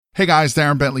Hey guys,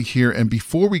 Darren Bentley here, and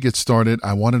before we get started,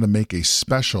 I wanted to make a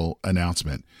special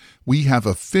announcement. We have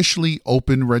officially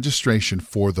opened registration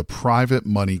for the Private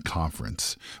Money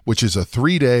Conference, which is a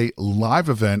 3-day live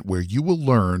event where you will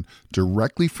learn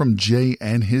directly from Jay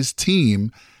and his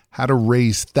team how to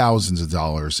raise thousands of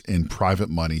dollars in private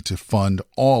money to fund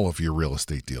all of your real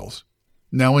estate deals.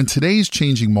 Now, in today's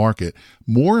changing market,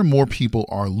 more and more people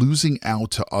are losing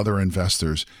out to other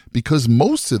investors because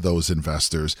most of those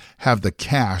investors have the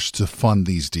cash to fund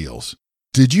these deals.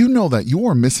 Did you know that you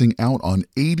are missing out on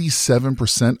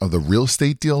 87% of the real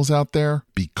estate deals out there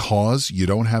because you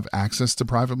don't have access to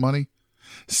private money?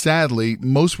 Sadly,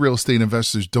 most real estate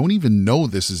investors don't even know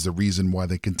this is the reason why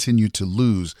they continue to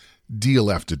lose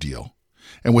deal after deal.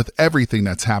 And with everything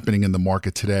that's happening in the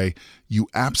market today, you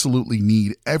absolutely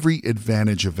need every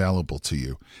advantage available to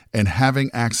you. And having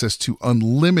access to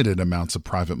unlimited amounts of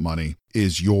private money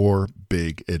is your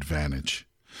big advantage.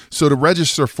 So to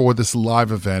register for this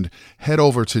live event, head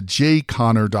over to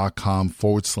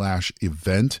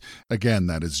jayconner.com/event. Again,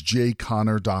 that is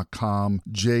jayconner.com,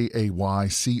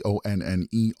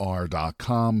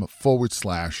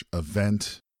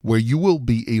 jayconner.com/event, where you will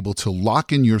be able to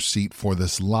lock in your seat for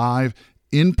this live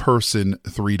in-person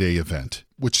 3-day event,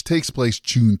 which takes place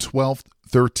June 12th,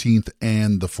 13th,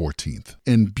 and the 14th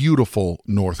in beautiful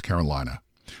North Carolina.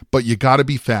 But you got to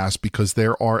be fast because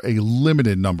there are a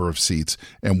limited number of seats,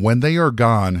 and when they are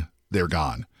gone, they're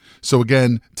gone. So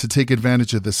again, to take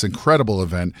advantage of this incredible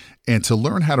event and to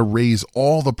learn how to raise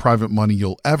all the private money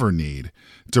you'll ever need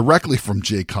directly from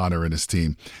Jay Conner and his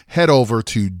team, head over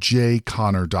to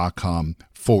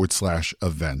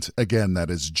jayconner.com/event. Again,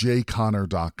 that is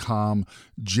jayconner.com,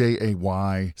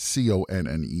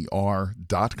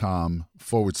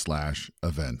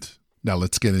 jayconner.com/event. Now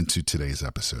let's get into today's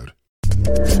episode.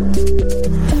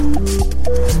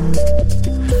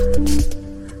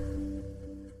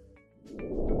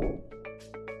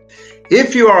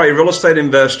 If you are a real estate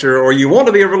investor or you want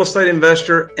to be a real estate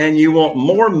investor and you want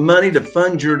more money to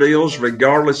fund your deals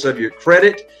regardless of your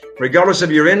credit, regardless of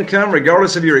your income,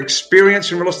 regardless of your experience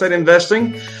in real estate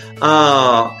investing,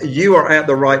 you are at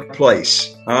the right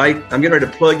place. All right. I'm getting ready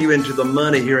to plug you into the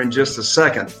money here in just a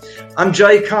second. I'm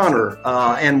Jay Conner,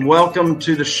 and welcome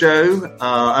to the show.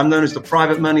 I'm known as the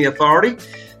Private Money Authority.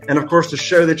 And of course, the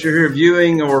show that you're here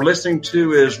viewing or listening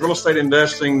to is Real Estate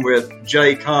Investing with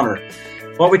Jay Conner.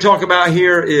 What we talk about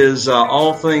here is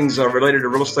all things related to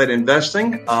real estate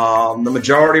investing. The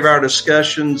majority of our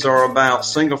discussions are about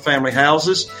single-family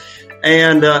houses.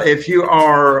 And if you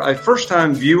are a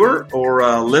first-time viewer or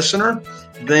a listener,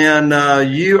 then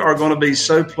you are going to be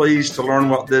so pleased to learn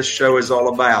what this show is all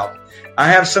about. I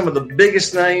have some of the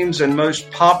biggest names and most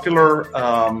popular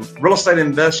real estate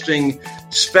investing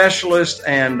specialists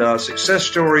and success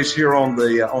stories here on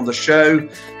the show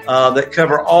that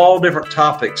cover all different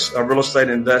topics of real estate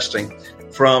investing,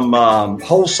 from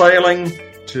wholesaling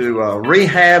to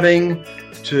rehabbing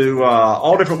to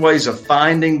all different ways of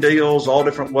finding deals, all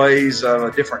different ways,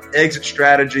 different exit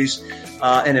strategies.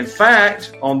 And in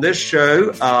fact, on this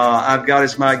show, I've got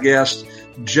as my guest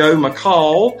Joe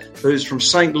McCall, who's from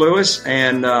St. Louis,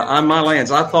 and I'm my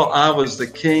lands. I thought I was the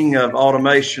king of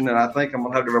automation, and I think I'm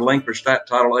going to have to relinquish that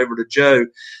title over to Joe.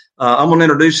 I'm going to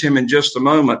introduce him in just a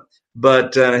moment,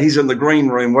 but he's in the green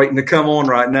room waiting to come on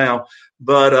right now.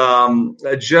 But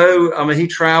Joe, I mean, he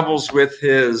travels with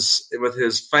his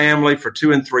family for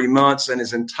 2 and 3 months, and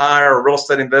his entire real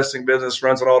estate investing business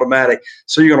runs on automatic.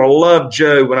 So you're going to love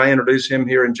Joe when I introduce him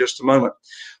here in just a moment.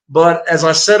 But as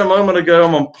I said a moment ago,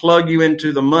 I'm going to plug you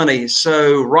into the money.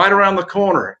 So right around the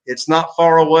corner, it's not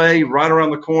far away, right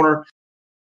around the corner,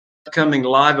 upcoming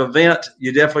live event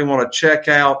you definitely want to check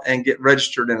out and get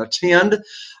registered and attend.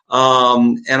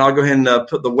 And I'll go ahead and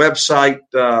put the website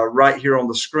right here on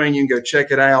the screen. You can go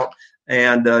check it out,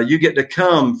 and you get to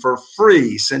come for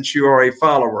free since you are a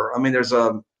follower. I mean, there's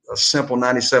a simple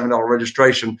 $97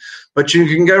 registration, but you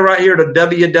can go right here to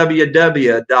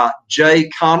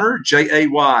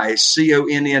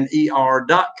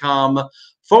www.jayconner.com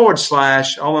 / all in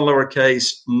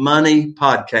lowercase money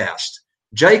podcast.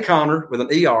 Jay Conner with an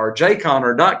ER,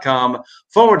 jayconner.com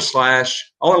 / all in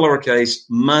lowercase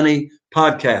money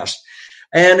podcast.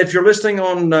 And if you're listening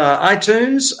on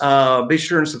iTunes, be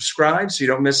sure and subscribe so you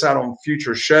don't miss out on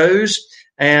future shows.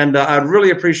 And I'd really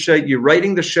appreciate you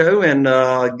rating the show and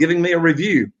giving me a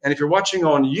review. And if you're watching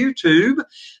on YouTube,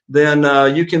 then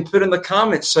you can put in the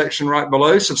comments section right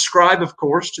below. Subscribe, of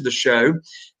course, to the show.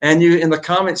 And you, in the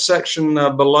comments section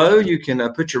below, you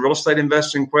can put your real estate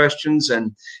investing questions,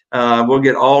 and we'll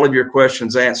get all of your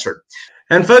questions answered.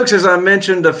 And folks, as I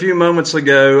mentioned a few moments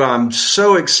ago, I'm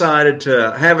so excited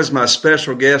to have as my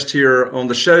special guest here on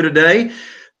the show today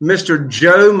Mr.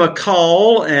 Joe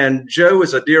McCall, and Joe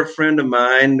is a dear friend of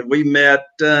mine. We met,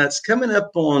 it's coming up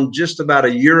on just about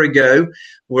a year ago.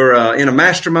 We're in a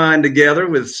mastermind together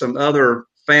with some other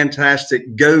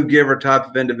fantastic go-giver type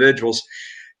of individuals.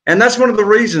 And that's one of the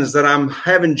reasons that I'm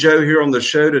having Joe here on the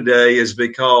show today, is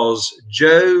because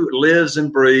Joe lives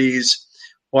and breathes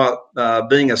what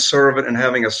being a servant and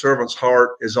having a servant's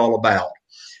heart is all about.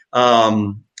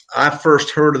 I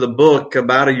first heard of the book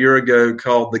about a year ago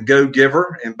called The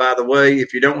Go-Giver. And by the way,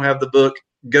 if you don't have the book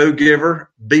Go-Giver,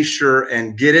 be sure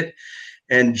and get it.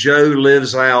 And Joe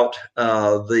lives out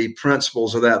the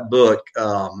principles of that book.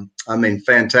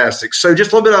 Fantastic. So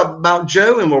just a little bit about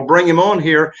Joe, and we'll bring him on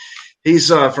here. He's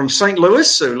from St. Louis,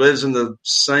 so lives in the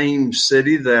same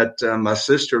city that my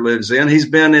sister lives in. He's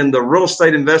been in the real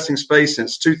estate investing space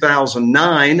since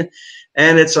 2009.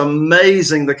 And it's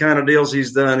amazing the kind of deals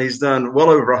he's done. He's done well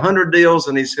over 100 deals,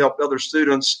 and he's helped other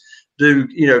students do,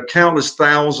 countless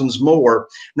thousands more.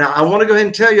 Now, I want to go ahead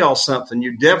and tell y'all something.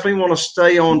 You definitely want to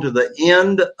stay on to the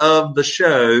end of the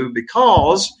show,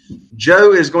 because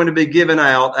Joe is going to be giving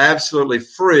out absolutely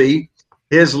free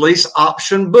his lease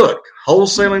option book,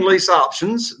 Wholesaling Lease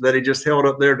Options, that he just held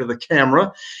up there to the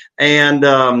camera.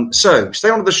 And so stay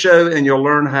on to the show, and you'll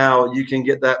learn how you can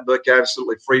get that book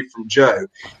absolutely free from Joe.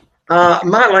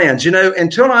 Mike Lands,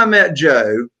 until I met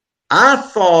Joe, I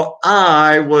thought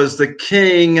I was the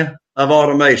king of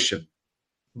automation.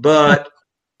 But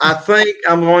I think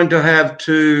I'm going to have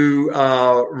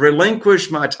to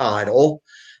relinquish my title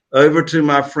over to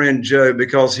my friend Joe,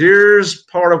 because here's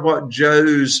part of what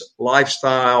Joe's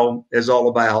lifestyle is all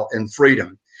about, and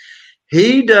freedom.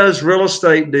 He does real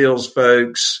estate deals,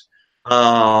 folks,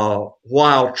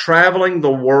 while traveling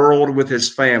the world with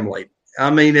his family. I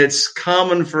mean, it's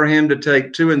common for him to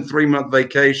take 2 and 3 month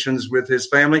vacations with his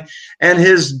family, and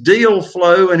his deal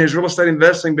flow and his real estate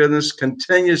investing business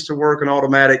continues to work on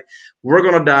automatic. We're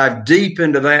going to dive deep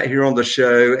into that here on the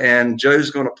show, and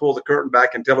Joe's going to pull the curtain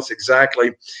back and tell us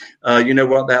exactly,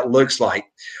 what that looks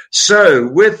like. So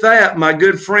with that, my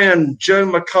good friend, Joe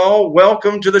McCall,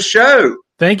 welcome to the show.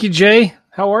 Thank you, Jay.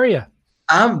 How are you?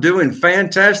 I'm doing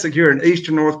fantastic here in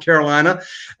Eastern North Carolina.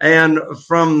 And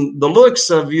from the looks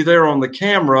of you there on the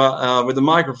camera with the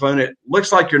microphone, it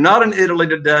looks like you're not in Italy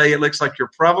today. It looks like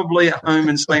you're probably at home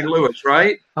in St. Louis,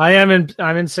 right? I'm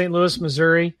in St. Louis,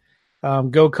 Missouri.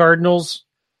 Go Cardinals,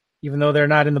 even though they're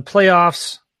not in the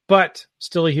playoffs, but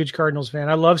still a huge Cardinals fan.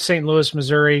 I love St. Louis,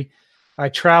 Missouri. I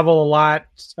travel a lot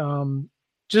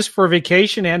just for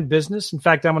vacation and business. In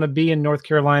fact, I'm going to be in North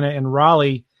Carolina and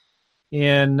Raleigh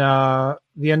in the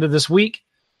end of this week.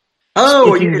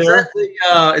 Oh,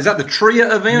 is that the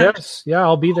TRIA event? Yes. Yeah,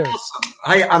 I'll be there. Awesome.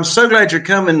 Hey, I'm so glad you're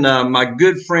coming. My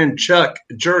good friend Chuck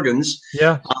Juergens,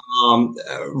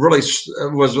 really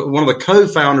was one of the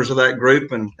co-founders of that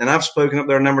group, and I've spoken up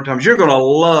there a number of times. You're going to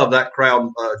love that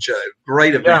crowd, Joe.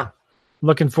 Great event. Yeah,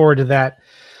 looking forward to that.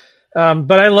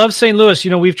 But I love St. Louis.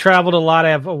 We've traveled a lot.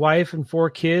 I have a wife and 4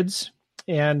 kids,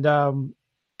 and a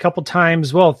couple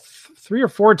times, 3 or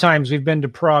 4 times we've been to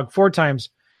Prague. 4 times.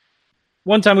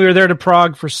 One time we were there to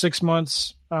Prague for 6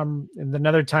 months. And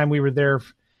another time we were there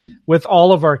with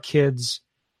all of our kids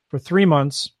for 3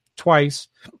 months, twice.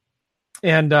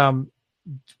 And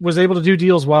was able to do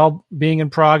deals while being in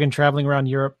Prague and traveling around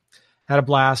Europe. Had a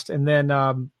blast. And then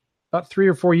about 3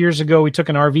 or 4 years ago, we took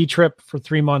an RV trip for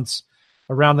 3 months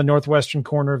around the northwestern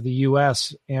corner of the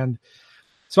U.S. And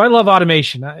so I love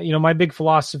automation. My big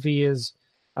philosophy is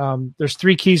there's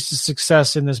 3 keys to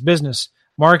success in this business: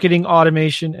 marketing,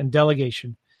 automation, and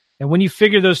delegation. And when you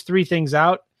figure those 3 things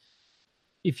out,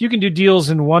 if you can do deals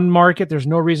in one market, there's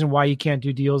no reason why you can't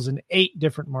do deals in 8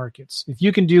 different markets. If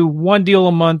you can do 1 deal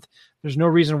a month, there's no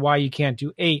reason why you can't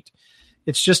do 8.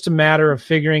 It's just a matter of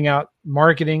figuring out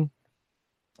marketing,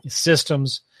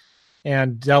 systems,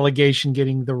 and delegation,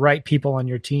 getting the right people on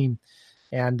your team.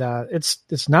 And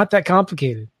it's not that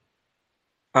complicated.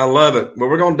 I love it. Well,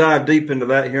 we're going to dive deep into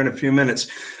that here in a few minutes.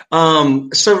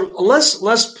 So let's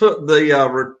put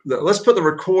the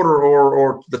recorder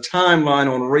or the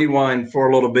timeline on rewind for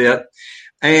a little bit,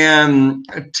 and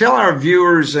tell our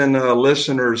viewers and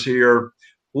listeners here,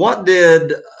 what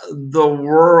did the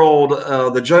world,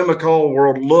 the Joe McCall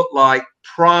world, look like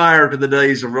prior to the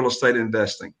days of real estate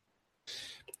investing?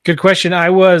 Good question.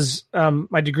 I was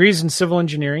my degree's in civil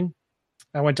engineering.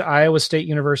 I went to Iowa State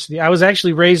University. I was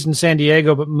actually raised in San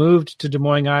Diego, but moved to Des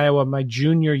Moines, Iowa, my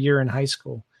junior year in high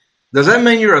school. Does that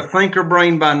mean you're a thinker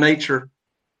brain by nature?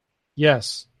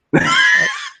 Yes.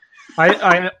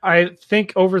 I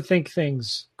overthink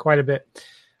things quite a bit.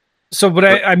 So, but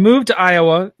I moved to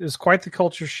Iowa. It was quite the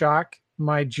culture shock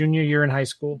my junior year in high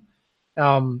school.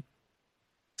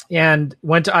 and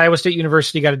went to Iowa State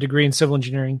University, got a degree in civil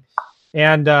engineering.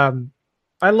 And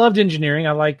I loved engineering.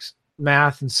 I liked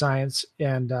math and science.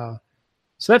 And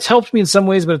so that's helped me in some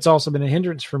ways, but it's also been a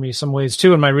hindrance for me in some ways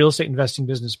too in my real estate investing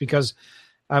business, because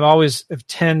I've always have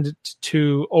tended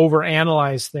to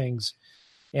overanalyze things.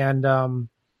 And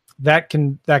that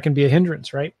can be a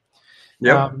hindrance, right?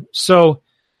 Yeah. So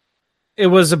it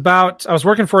was about, I was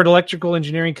working for an electrical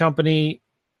engineering company.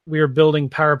 We were building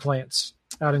power plants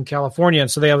out in California. And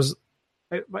so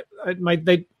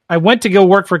I went to go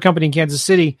work for a company in Kansas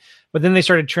City, but then they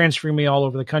started transferring me all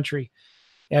over the country.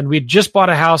 And we had just bought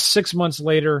a house. 6 months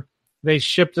later, they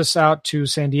shipped us out to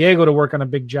San Diego to work on a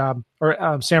big job,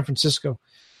 or San Francisco.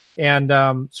 And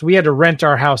so we had to rent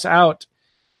our house out.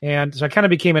 And so I kind of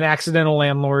became an accidental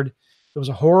landlord. It was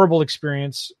a horrible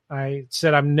experience. I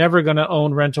said, I'm never going to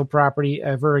own rental property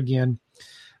ever again.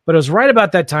 But it was right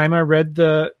about that time I read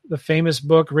the famous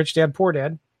book, Rich Dad, Poor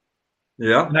Dad.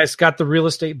 Yeah. And I got the real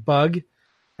estate bug.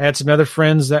 I had some other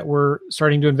friends that were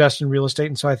starting to invest in real estate.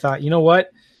 And so I thought, you know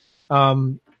what?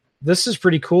 This is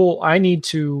pretty cool. I need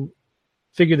to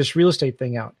figure this real estate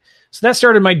thing out. So that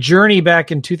started my journey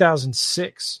back in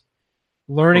 2006,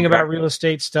 learning about real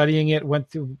estate, studying it,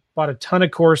 bought a ton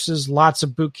of courses, lots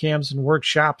of boot camps and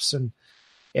workshops, and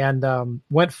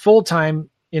went full-time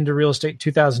into real estate in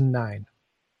 2009.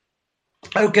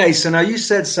 Okay, so now you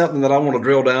said something that I want to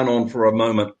drill down on for a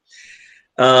moment.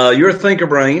 You're a thinker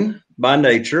brain by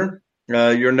nature.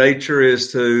 Your nature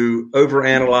is to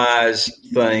overanalyze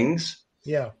things.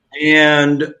 Yeah.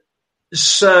 And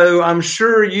so I'm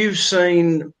sure you've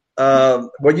seen,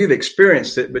 you've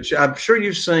experienced it, but I'm sure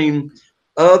you've seen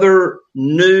other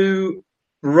new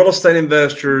real estate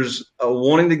investors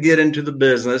wanting to get into the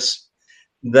business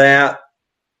that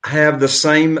have the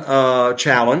same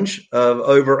challenge of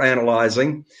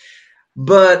overanalyzing.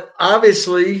 But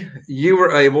obviously, you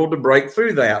were able to break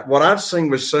through that. What I've seen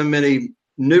with so many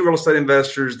new real estate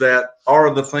investors that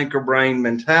are the thinker brain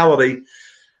mentality,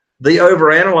 the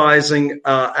overanalyzing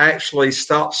actually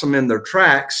stops them in their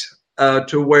tracks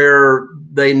to where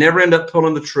they never end up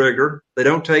pulling the trigger. They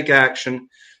don't take action.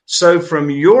 So from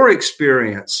your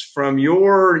experience, from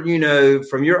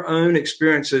your own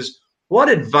experiences, what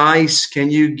advice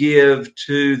can you give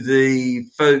to the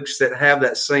folks that have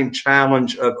that same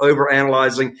challenge of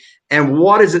overanalyzing? And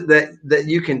what is it that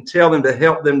you can tell them to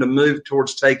help them to move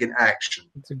towards taking action?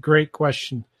 It's a great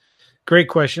question. Great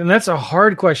question. And that's a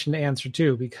hard question to answer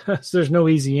too, because there's no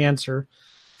easy answer.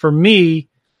 For me,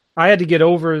 I had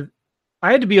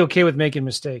to be okay with making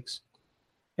mistakes.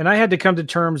 And I had to come to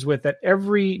terms with that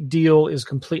every deal is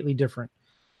completely different.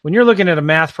 When you're looking at a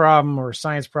math problem or a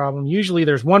science problem, usually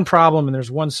there's one problem and there's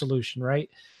one solution, right?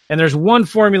 And there's one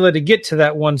formula to get to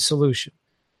that one solution.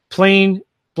 Plain,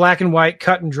 black and white,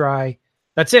 cut and dry.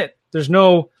 That's it. There's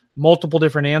no multiple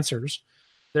different answers.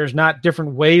 There's not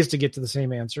different ways to get to the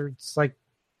same answer. It's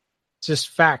just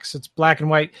facts. It's black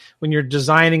and white. When you're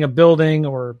designing a building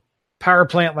or power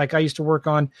plant like I used to work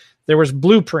on, there was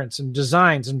blueprints and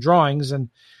designs and drawings, and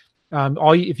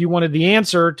if you wanted the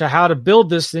answer to how to build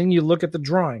this thing, you look at the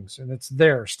drawings, and it's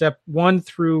there, step 1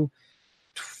 through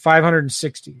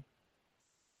 560.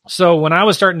 So when I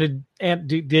was starting to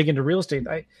dig into real estate,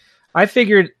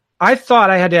 I thought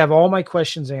I had to have all my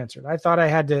questions answered. I thought I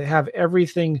had to have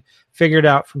everything figured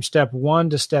out from step 1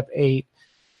 to step 8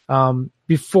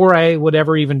 before I would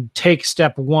ever even take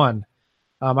step 1.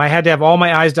 I had to have all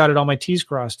my I's dotted, all my T's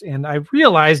crossed. And I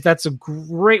realized that's a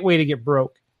great way to get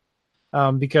broke.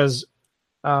 Because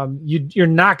you're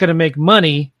not going to make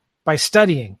money by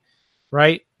studying,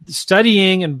 right?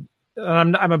 Studying, and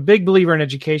I'm a big believer in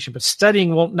education, but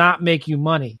studying will not make you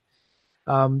money.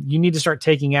 You need to start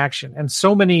taking action. And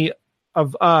so many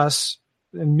of us,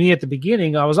 and me at the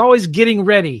beginning, I was always getting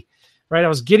ready, right? I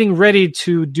was getting ready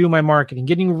to do my marketing,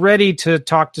 getting ready to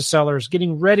talk to sellers,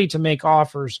 getting ready to make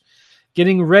offers,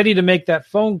 getting ready to make that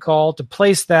phone call, to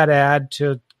place that ad,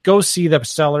 to go see the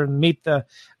seller and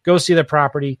go see the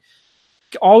property,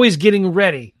 always getting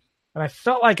ready. And I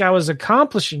felt like I was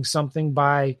accomplishing something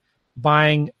by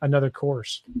buying another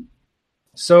course.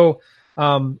 So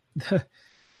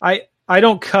I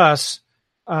don't cuss,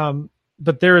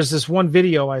 but there is this one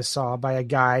video I saw by a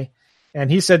guy, and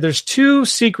he said there's 2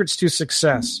 secrets to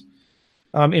success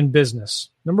in business.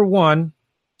 Number 1,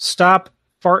 stop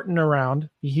farting around.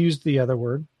 He used the other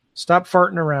word. Stop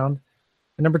farting around.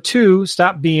 And number 2,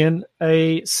 stop being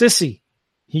a sissy.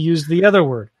 He used the other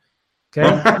word. Okay.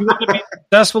 If you want to be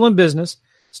successful in business,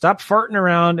 stop farting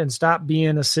around and stop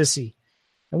being a sissy.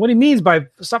 And what he means by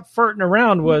stop farting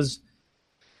around was,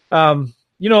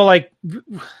 like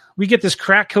we we get this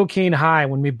crack cocaine high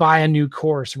when we buy a new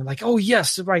course, and we're like, oh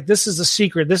yes, right, this is the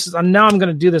secret. Now I'm going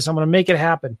to do this. I'm going to make it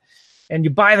happen. And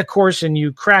you buy the course and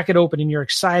you crack it open and you're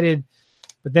excited,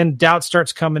 but then doubt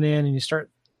starts coming in and you start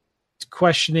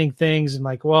questioning things and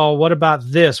like, well, what about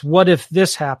this? What if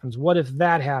this happens? What if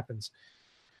that happens?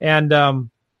 And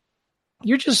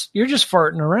you're just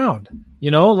farting around,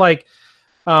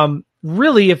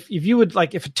 really, if you would,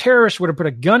 like, if a terrorist would have put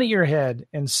a gun at your head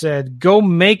and said, go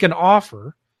make an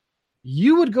offer,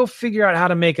 you would go figure out how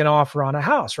to make an offer on a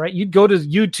house, right? You'd go to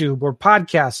YouTube or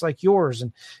podcasts like yours,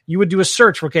 and you would do a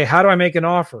search for, okay, how do I make an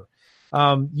offer?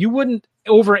 You wouldn't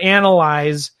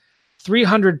overanalyze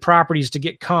 300 properties to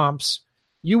get comps.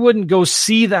 You wouldn't go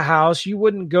see the house. You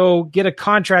wouldn't go get a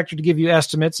contractor to give you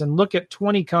estimates and look at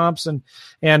 20 comps and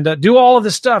do all of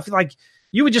this stuff. Like,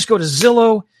 you would just go to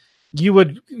Zillow. You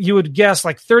would guess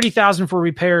like 30,000 for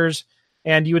repairs,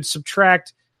 and you would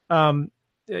subtract,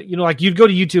 like you'd go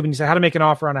to YouTube and you say how to make an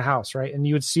offer on a house, right? And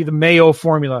you would see the Mayo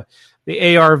formula,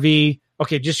 the ARV.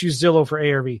 Okay, just use Zillow for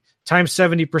ARV. Times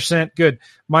 70%, good.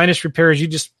 Minus repairs, you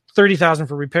just 30,000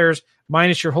 for repairs,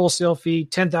 minus your wholesale fee,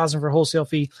 10,000 for wholesale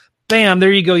fee. Bam,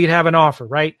 there you go. You'd have an offer,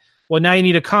 right? Well, now you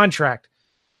need a contract.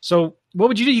 So what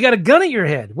would you do? You got a gun at your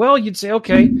head. Well, you'd say,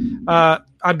 okay,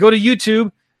 I'd go to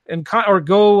YouTube you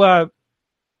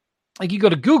go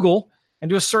to Google and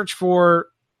do a search for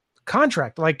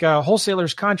contract, like a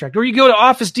wholesaler's contract, or you go to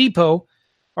Office Depot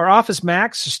or Office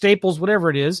Max or Staples, whatever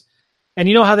it is. And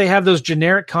you know how they have those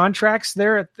generic contracts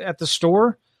there at the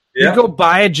store? Yeah. You go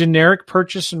buy a generic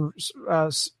purchase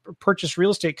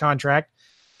real estate contract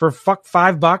for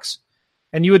 $5,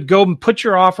 and you would go and put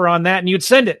your offer on that, and you'd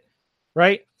send it,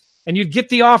 right? And you'd get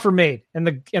the offer made, and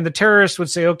the terrorist would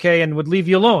say okay, and would leave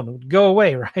you alone, it would go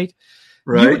away, right?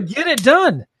 Right. You would get it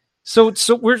done. So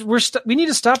we need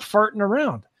to stop farting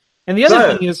around. And the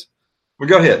other thing is, well,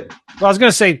 go ahead. Well, I was going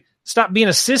to say, stop being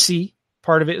a sissy.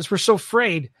 Part of it is we're so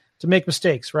afraid to make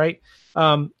mistakes, right?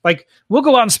 Like, we'll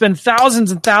go out and spend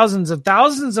thousands and thousands and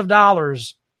thousands of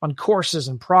dollars on courses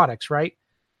and products, right?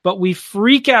 But we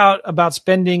freak out about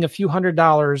spending a few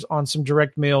 $100s on some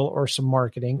direct mail or some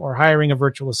marketing or hiring a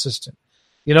virtual assistant.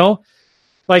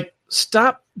 Like,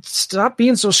 stop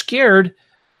being so scared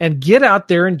and get out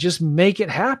there and just make it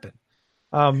happen.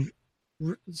 Some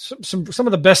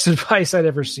of the best advice I'd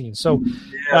ever seen. So,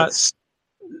 yes.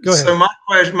 Go ahead. So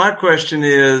my question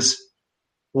is,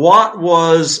 what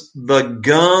was the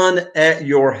gun at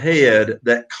your head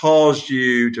that caused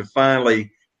you to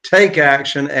finally take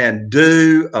action and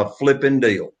do a flipping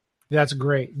deal? That's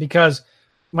great, because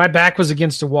my back was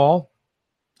against a wall.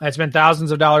 I'd spent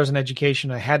thousands of dollars in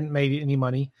education. I hadn't made any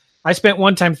money. I spent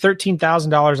one time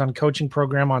 $13,000 on a coaching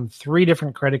program on 3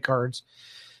 different credit cards.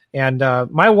 And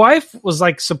my wife was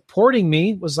like supporting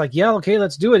me, was like, yeah, okay,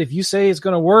 let's do it. If you say it's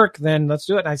going to work, then let's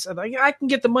do it. And I said, I can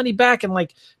get the money back in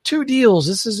like 2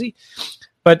 deals.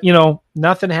 But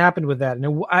nothing happened with that.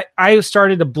 And I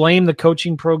started to blame the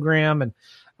coaching program and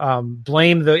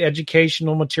blame the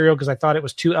educational material because I thought it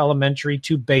was too elementary,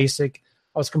 too basic.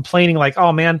 I was complaining like,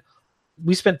 oh man,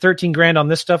 we spent $13,000 on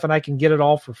this stuff and I can get it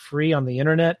all for free on the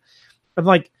internet. I'm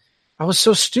like, I was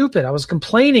so stupid. I was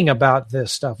complaining about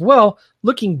this stuff. Well,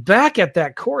 looking back at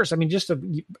that course, I mean, just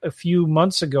a few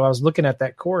months ago, I was looking at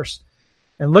that course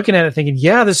and looking at it thinking,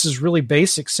 yeah, this is really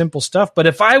basic, simple stuff. But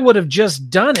if I would have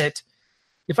just done it,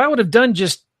 if I would have done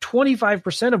just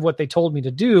 25% of what they told me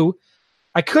to do,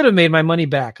 I could have made my money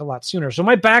back a lot sooner. So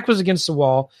my back was against the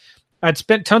wall. I'd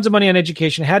spent tons of money on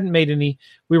education, hadn't made any.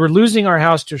 We were losing our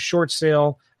house to a short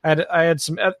sale.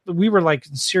 We were like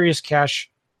in serious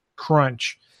cash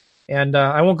crunch. And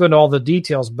I won't go into all the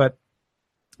details, but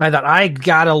I thought I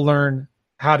got to learn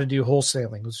how to do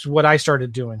wholesaling, which is what I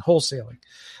started doing, wholesaling.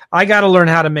 I got to learn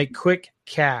how to make quick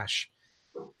cash.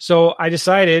 So I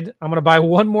decided I'm going to buy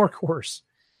one more course.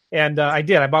 And I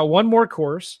did. I bought one more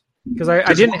course because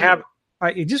I didn't have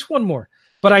just one more.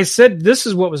 But I said, this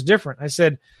is what was different. I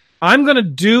said, I'm going to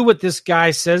do what this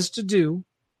guy says to do,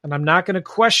 and I'm not going to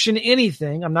question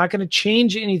anything. I'm not going to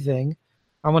change anything.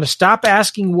 I'm going to stop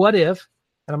asking what if,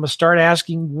 and I'm going to start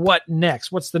asking what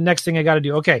next. What's the next thing I got to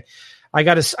do? Okay, I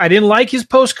didn't like his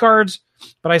postcards,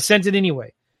 but I sent it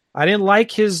anyway. I didn't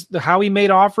like how he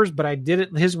made offers, but I did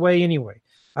it his way anyway.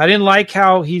 I didn't like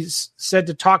how he said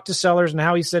to talk to sellers and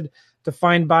how he said to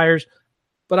find buyers,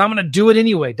 but I'm going to do it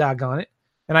anyway, doggone it.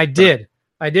 And I did.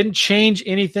 I didn't change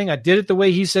anything. I did it the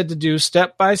way he said to do,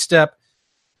 step by step.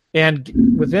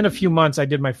 And within a few months, I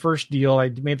did my first deal. I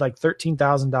made like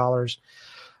 $13,000.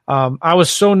 I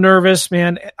was so nervous,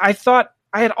 man. I thought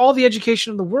I had all the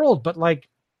education in the world, but like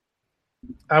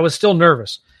I was still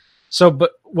nervous. So,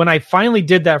 but when I finally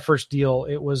did that first deal,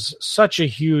 it was such a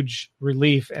huge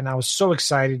relief. And I was so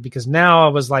excited because now I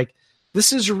was like,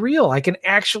 this is real. I can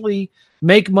actually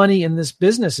make money in this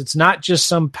business. It's not just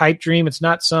some pipe dream. It's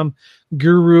not some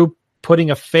guru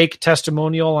putting a fake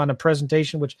testimonial on a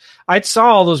presentation, which I saw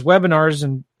all those webinars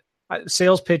and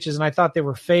sales pitches and I thought they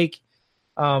were fake.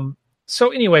 So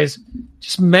anyways,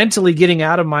 just mentally getting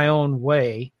out of my own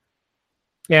way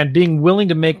and being willing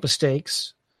to make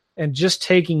mistakes and just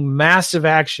taking massive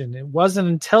action. It wasn't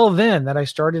until then that I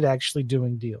started actually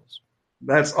doing deals.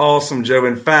 That's awesome, Joe.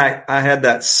 In fact, I had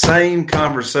that same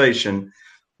conversation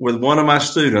with one of my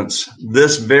students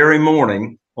this very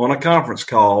morning on a conference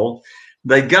call.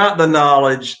 They got the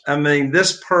knowledge. I mean,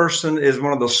 this person is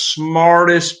one of the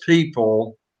smartest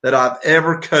people that I've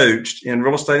ever coached in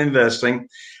real estate investing.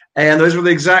 And those were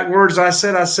the exact words I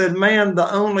said. I said, man,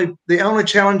 the only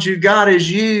challenge you got is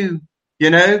you. You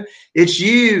know, it's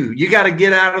you. You got to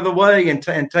get out of the way and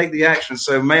take the action.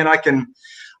 So, man, I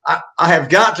have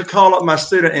got to call up my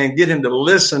student and get him to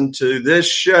listen to this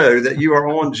show that you are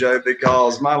on, Joe,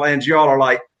 because my lands, y'all are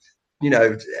like, you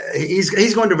know,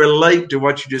 he's going to relate to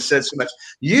what you just said so much.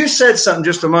 You said something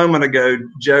just a moment ago,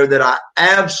 Joe, that I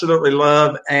absolutely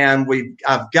love, and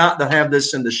I've got to have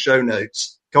this in the show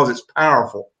notes because it's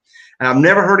powerful. And I've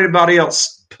never heard anybody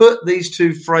else put these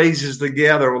two phrases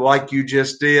together like you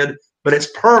just did, but it's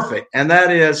perfect. And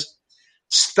that is,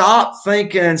 stop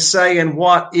thinking and saying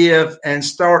what if and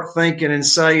start thinking and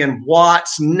saying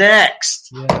what's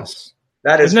next. Yes.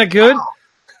 Isn't that good? Powerful.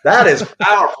 That is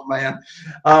powerful, man.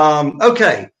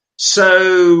 Okay.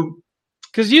 So.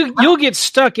 Because you'll get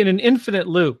stuck in an infinite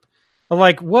loop of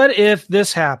like, what if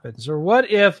this happens? Or what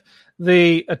if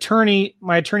my attorney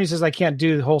says I can't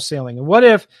do the wholesaling? And what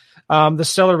if the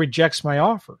seller rejects my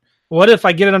offer? What if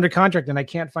I get it under contract and I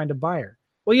can't find a buyer?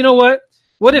 Well, you know what?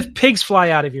 What if pigs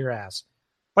fly out of your ass?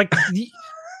 Like, isn't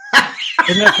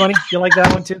that funny? You like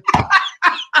that one too?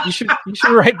 You should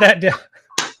write that down.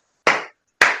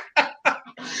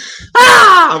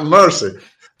 Mercy.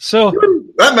 So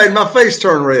that made my face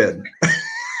turn red.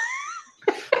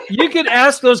 You could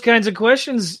ask those kinds of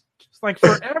questions like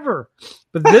forever,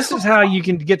 but this is how you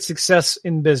can get success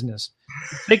in business.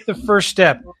 You take the first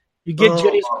step. You get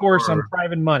Jay's course on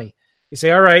private money. You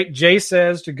say, all right, Jay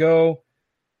says to go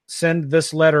send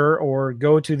this letter or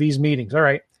go to these meetings. All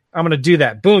right, I'm going to do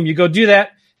that. Boom, you go do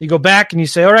that. You go back and you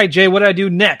say, all right, Jay, what do I do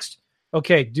next?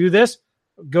 Okay, do this.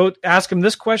 Go ask him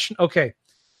this question. Okay,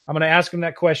 I'm going to ask him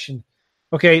that question.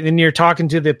 Okay, then you're talking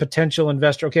to the potential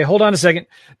investor. Okay, hold on a second.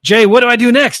 Jay, what do I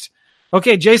do next?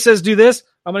 Okay, Jay says do this.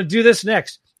 I'm going to do this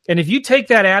next. And if you take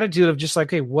that attitude of just like,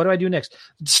 okay, what do I do next?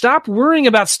 Stop worrying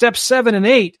about steps 7 and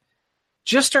 8.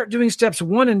 Just start doing steps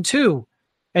 1 and 2.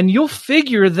 And you'll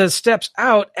figure the steps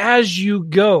out as you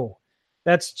go.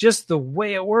 That's just the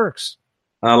way it works.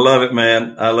 I love it,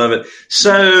 man. I love it.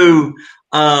 So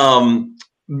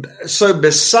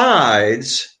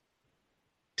besides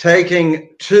taking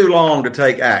too long to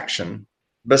take action,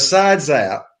 besides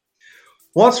that,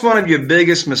 what's one of your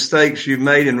biggest mistakes you've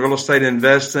made in real estate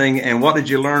investing, and what did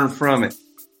you learn from it?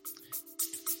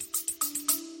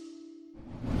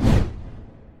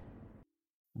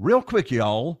 Real quick,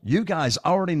 y'all, you guys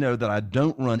already know that I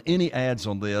don't run any ads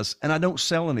on this and I don't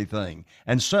sell anything.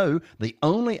 And so the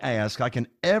only ask I can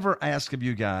ever ask of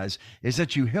you guys is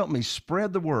that you help me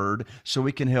spread the word so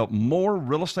we can help more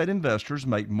real estate investors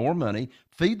make more money,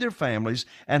 feed their families,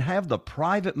 and have the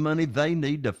private money they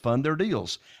need to fund their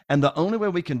deals. And the only way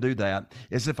we can do that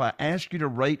is if I ask you to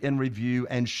rate and review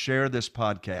and share this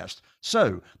podcast.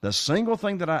 So the single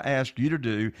thing that I ask you to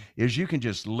do is you can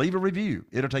just leave a review.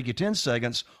 It'll take you 10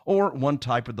 seconds or one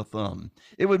type of the thumb.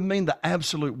 It would mean the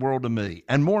absolute world to me.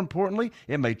 And more importantly,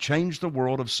 it may change the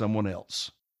world of someone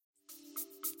else.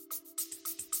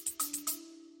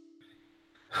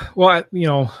 Well,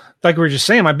 like we were just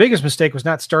saying, my biggest mistake was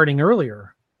not starting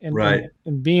earlier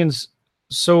and being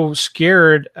so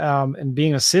scared and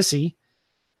being a sissy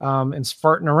and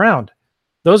farting around.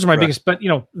 Those are my biggest, but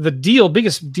the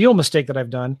biggest deal mistake that I've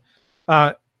done.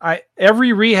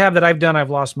 Every rehab that I've done,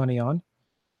 I've lost money on.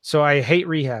 So I hate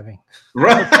rehabbing.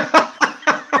 Right.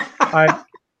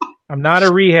 I'm not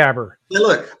a rehabber. Hey,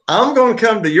 look, I'm going to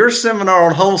come to your seminar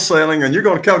on wholesaling, and you're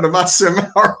going to come to my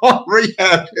seminar on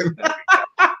rehabbing.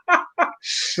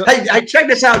 Hey, check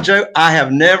this out, Joe. I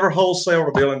have never wholesaled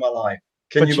a deal in my life.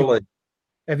 Can you believe?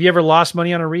 Have you ever lost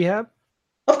money on a rehab?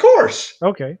 Of course.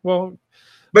 Okay, well.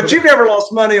 But you've never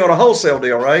lost money on a wholesale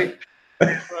deal, right?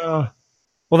 Well,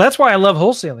 that's why I love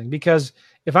wholesaling, because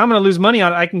if I'm going to lose money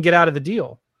on it, I can get out of the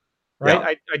deal, right?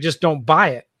 Yeah. I just don't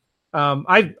buy it.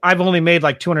 I've only made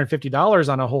like $250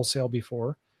 on a wholesale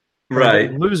before, right? I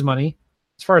didn't lose money,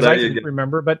 as far as There I you can go.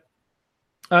 remember. But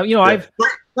Yeah.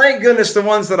 Thank goodness the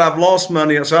ones that I've lost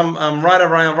money on. So I'm right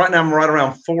now. I'm right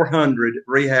around 400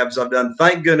 rehabs I've done.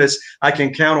 Thank goodness I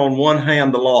can count on one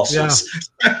hand the losses.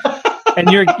 And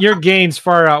your gains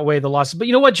far outweigh the losses. But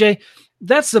you know what, Jay?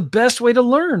 That's the best way to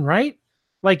learn, right?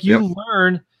 Like you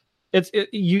learn.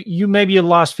 You maybe you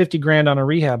lost 50 grand on a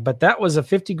rehab, but that was a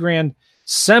 50 grand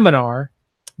seminar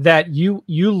that you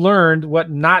learned what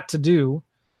not to do.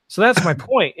 So that's my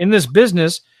point. In this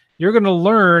business, you're going to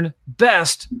learn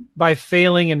best by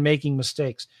failing and making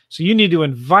mistakes. So you need to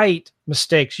invite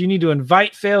mistakes. You need to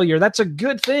invite failure. That's a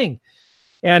good thing.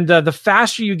 And the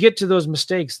faster you get to those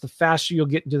mistakes, the faster you'll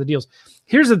get into the deals.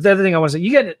 Here's the other thing I want to say.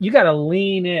 You got to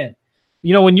lean in.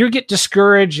 You know, when you get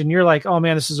discouraged and you're like, oh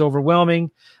man, this is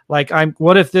overwhelming. Like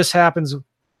what if this happens?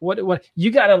 What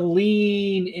you got to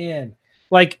lean in.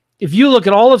 Like if you look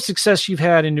at all of success you've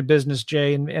had in your business,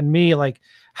 Jay, and me, like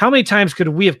how many times could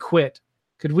we have quit?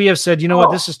 Could we have said, you know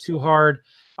what, this is too hard?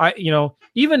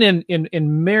 Even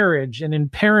in marriage and in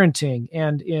parenting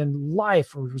and in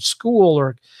life or school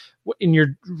or in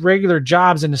your regular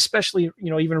jobs, and especially,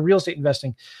 even real estate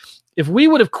investing, if we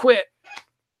would have quit,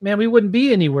 man, we wouldn't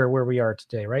be anywhere where we are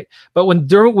today, right? But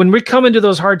when we come into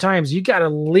those hard times, you got to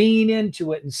lean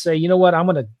into it and say, you know what, I'm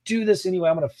going to do this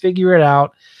anyway. I'm going to figure it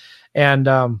out. And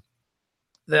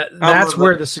that's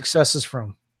where the success is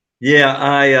from.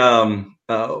 Yeah,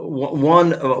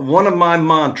 one of my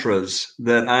mantras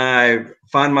that I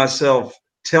find myself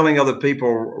telling other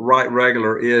people right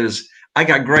regular is, I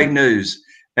got great news.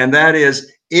 And that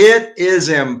is, it is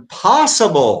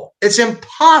impossible. It's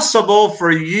impossible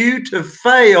for you to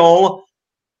fail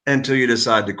until you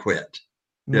decide to quit.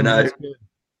 We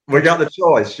got the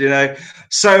choice,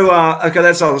 So, okay,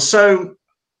 that's all. So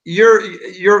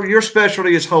your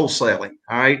specialty is wholesaling.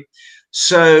 All right.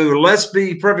 So let's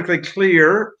be perfectly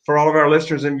clear for all of our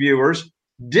listeners and viewers.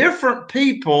 Different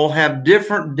people have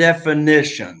different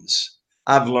definitions,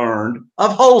 I've learned,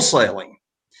 of wholesaling.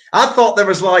 I thought there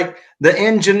was like the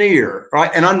engineer,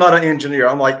 right? And I'm not an engineer.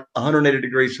 I'm like 180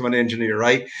 degrees from an engineer,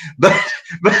 right? But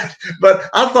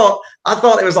I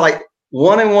thought it was like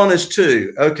 1 and 1 is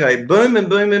 2. Okay, boom and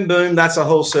boom and boom. That's a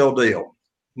wholesale deal.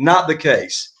 Not the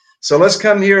case. So let's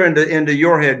come here into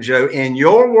your head, Joe. In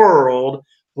your world,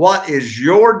 what is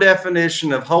your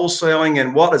definition of wholesaling,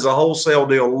 and what does a wholesale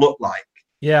deal look like?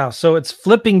 Yeah, so it's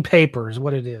flipping paper is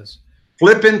what it is.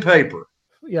 Flipping paper.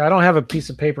 Yeah, I don't have a piece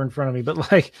of paper in front of me,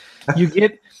 but like you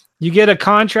get a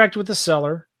contract with the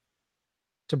seller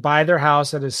to buy their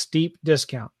house at a steep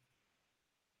discount.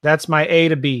 That's my A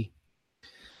to B.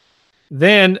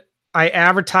 Then I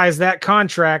advertise that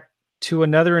contract to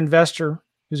another investor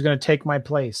who's going to take my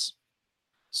place.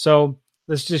 So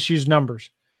let's just use numbers.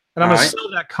 And I'm going to sell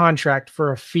that contract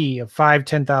for a fee of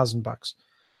 $5,000-$10,000.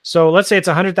 So let's say it's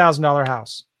a $100,000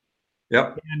 house.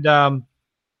 Yep. And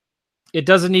it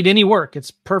doesn't need any work.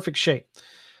 It's perfect shape.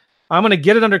 I'm going to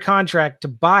get it under contract to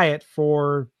buy it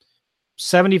for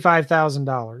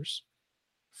 $75,000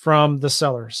 from the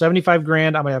seller. 75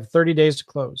 grand. I'm going to have 30 days to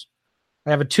close.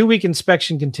 I have a 2-week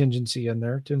inspection contingency in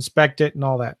there to inspect it and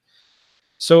all that.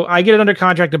 So I get it under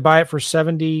contract to buy it for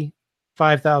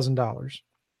 $75,000.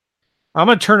 I'm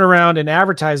going to turn around and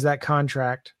advertise that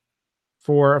contract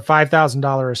for a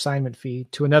 $5,000 assignment fee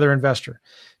to another investor.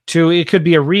 It could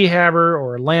be a rehabber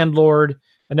or a landlord,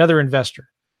 another investor.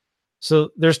 So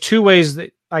there's 2 ways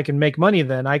that I can make money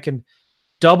then. I can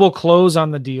double close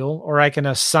on the deal, or I can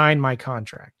assign my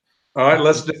contract. All right,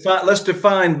 let's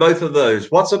define both of those.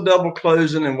 What's a double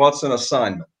closing and what's an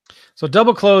assignment? So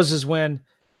double close is when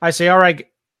I say, all right,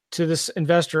 to this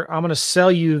investor, I'm going to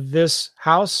sell you this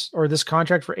house or this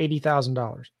contract for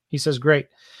 $80,000. He says, great.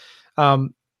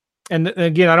 And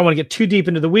again, I don't want to get too deep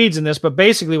into the weeds in this, but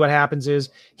basically what happens is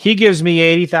he gives me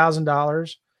 $80,000.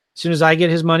 As soon as I get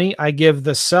his money, I give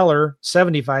the seller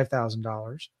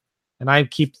 $75,000 and I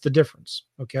keep the difference.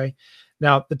 Okay.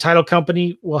 Now the title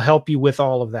company will help you with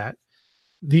all of that.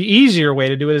 The easier way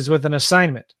to do it is with an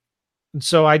assignment. And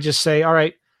so I just say, all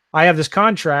right, I have this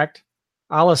contract.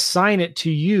 I'll assign it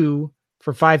to you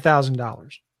for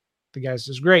 $5,000. The guy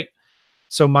says, great.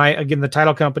 So the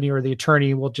title company or the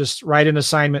attorney will just write an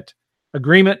assignment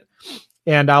agreement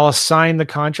and I'll assign the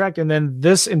contract. And then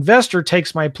this investor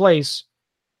takes my place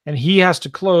and he has to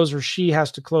close, or she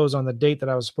has to close on the date that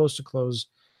I was supposed to close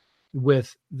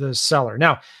with the seller.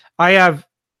 Now I have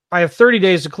 30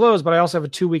 days to close, but I also have a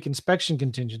 2-week inspection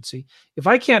contingency. If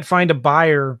I can't find a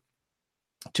buyer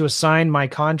to assign my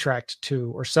contract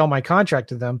to or sell my contract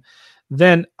to them,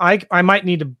 then I might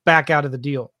need to back out of the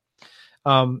deal.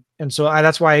 And so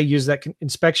that's why I use that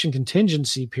inspection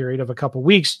contingency period of a couple of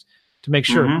weeks to make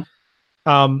sure.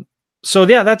 Mm-hmm. So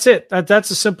yeah, that's it. That's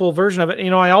a simple version of it.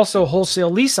 I also wholesale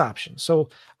lease options. So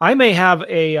I may have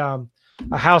a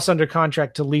house under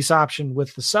contract to lease option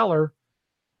with the seller.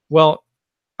 Well,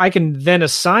 I can then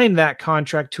assign that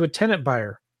contract to a tenant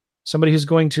buyer, somebody who's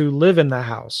going to live in the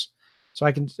house. So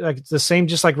I can the same,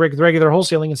 just like regular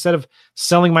wholesaling. Instead of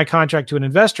selling my contract to an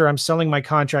investor, I'm selling my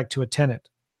contract to a tenant.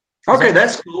 Okay,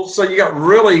 that's cool. So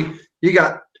you've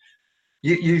got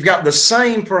the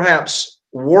same perhaps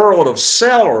world of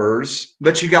sellers,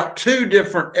 but you got two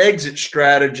different exit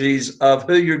strategies of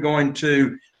who you're going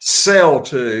to sell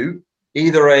to,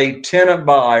 either a tenant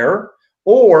buyer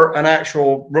or an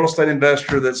actual real estate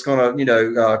investor that's going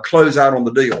to, close out on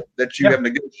the deal that you have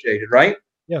negotiated, right?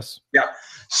 Yes. Yeah.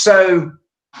 So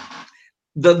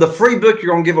the free book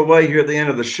you're going to give away here at the end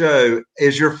of the show,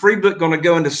 is your free book going to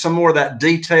go into some more of that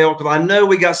detail? Because I know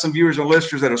we got some viewers and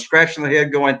listeners that are scratching their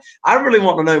head going, I really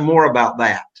want to know more about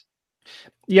that.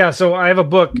 Yeah, so I have a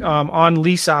book on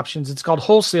lease options. It's called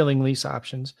Wholesaling Lease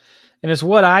Options, and it's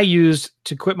what I used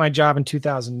to quit my job in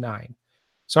 2009.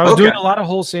 So I was doing a lot of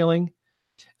wholesaling.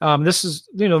 This is,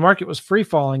 the market was free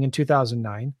falling in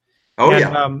 2009.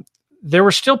 There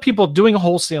were still people doing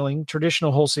wholesaling,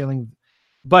 traditional wholesaling,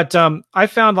 but I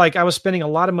found like I was spending a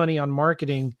lot of money on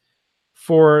marketing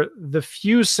for the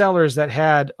few sellers that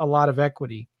had a lot of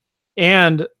equity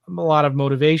and a lot of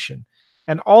motivation.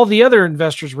 And all the other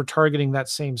investors were targeting that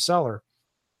same seller.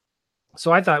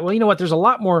 So I thought, well, you know what? There's a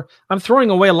lot more. I'm throwing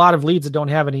away a lot of leads that don't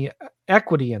have any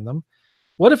equity in them.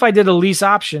 What if I did a lease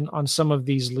option on some of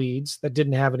these leads that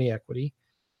didn't have any equity?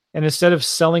 And instead of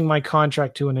selling my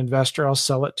contract to an investor, I'll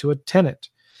sell it to a tenant.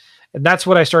 And that's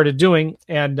what I started doing.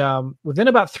 And within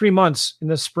about 3 months, in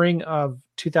the spring of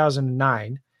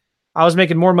 2009, I was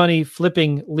making more money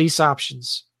flipping lease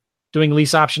options, doing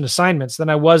lease option assignments, than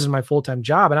I was in my full-time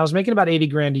job. And I was making about 80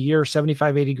 grand a year,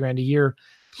 75, 80 grand a year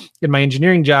in my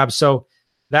engineering job. So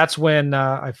that's when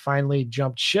I finally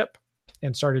jumped ship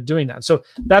and started doing that. So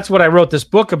that's what I wrote this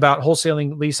book about,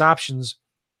 wholesaling lease options,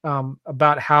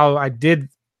 about how I do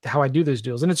those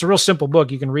deals. And it's a real simple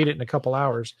book. You can read it in a couple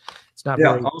hours. It's not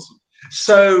very awesome.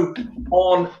 So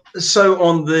on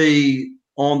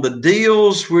the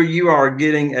deals where you are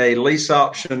getting a lease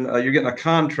option, you're getting a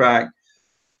contract,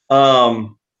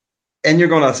 and you're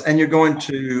going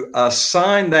to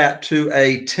assign that to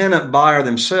a tenant buyer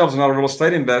themselves, not a real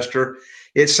estate investor.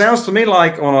 It sounds to me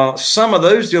like on some of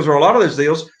those deals, or a lot of those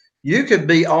deals, you could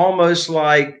be almost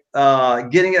like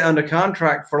getting it under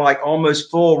contract for like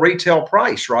almost full retail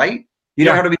price, right? You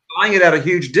don't have to be buying it at a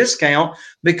huge discount,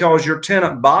 because your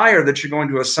tenant buyer that you're going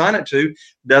to assign it to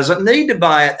doesn't need to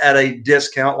buy it at a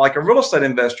discount like a real estate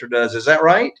investor does. Is that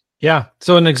right? Yeah.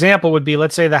 So an example would be,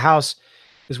 let's say the house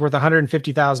is worth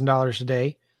 $150,000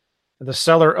 today. The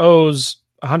seller owes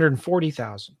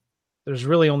 $140,000. There's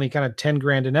really only kind of 10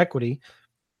 grand in equity.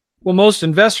 Well, most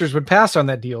investors would pass on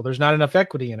that deal. There's not enough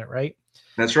equity in it, right?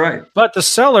 That's right. But the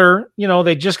seller,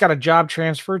 they just got a job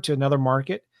transfer to another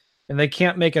market, and they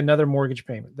can't make another mortgage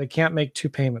payment. They can't make 2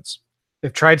 payments.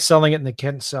 They've tried selling it and they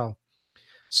can't sell.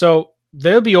 So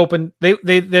they'll be open.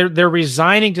 They're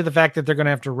resigning to the fact that they're going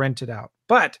to have to rent it out.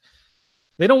 But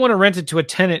they don't want to rent it to a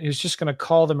tenant who's just going to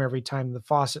call them every time the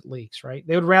faucet leaks, right?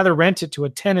 They would rather rent it to a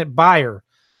tenant buyer,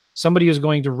 somebody who's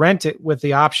going to rent it with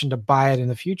the option to buy it in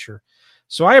the future.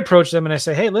 So I approach them and I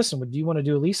say, hey, listen, do you want to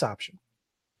do a lease option?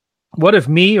 What if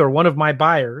me or one of my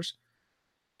buyers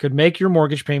could make your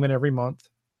mortgage payment every month,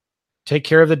 take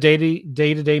care of the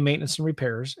day-to-day maintenance and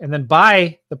repairs, and then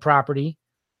buy the property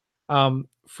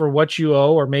for what you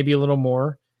owe, or maybe a little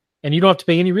more, and you don't have to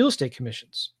pay any real estate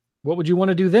commissions? What would you want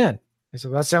to do then? I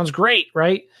said, that sounds great,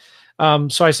 right?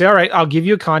 So I say, all right, I'll give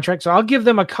you a contract. So I'll give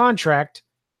them a contract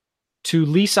to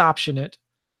lease option it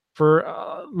for,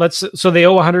 so they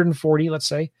owe 140, let's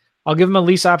say. I'll give them a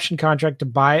lease option contract to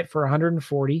buy it for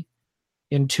 140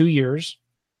 in 2 years.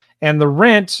 And the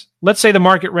rent, let's say the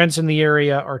market rents in the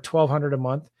area are $1,200 a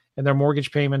month and their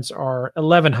mortgage payments are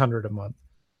 $1,100 a month.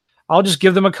 I'll just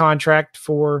give them a contract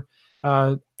for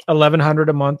 $1,100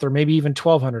 a month, or maybe even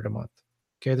 $1,200 a month.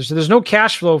 Okay, there's no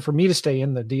cash flow for me to stay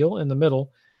in the deal in the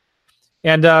middle.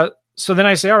 And so then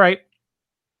I say, all right,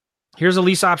 here's a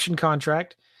lease option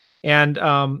contract. And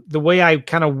the way I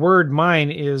kind of word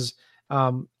mine is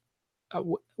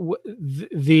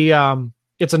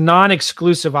it's a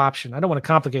non-exclusive option. I don't want to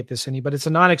complicate this any, but it's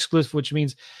a non-exclusive, which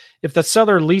means if the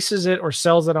seller leases it or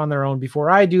sells it on their own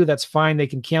before I do, that's fine. They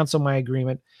can cancel my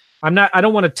agreement. I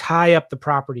don't want to tie up the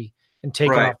property and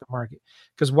take it off the market.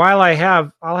 Because while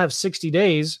I'll have 60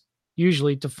 days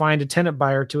usually to find a tenant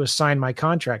buyer to assign my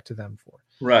contract to them for.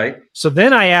 Right. So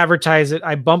then I advertise it.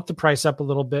 I bump the price up a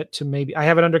little bit to maybe, I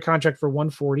have it under contract for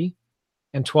 $140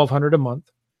 and $1,200 a month.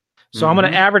 So I'm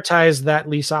going to advertise that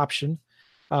lease option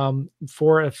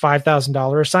for a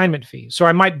 $5,000 assignment fee. So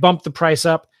I might bump the price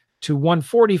up to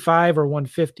 $145 or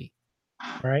 $150,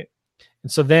 right?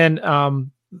 And so then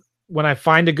when I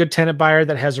find a good tenant buyer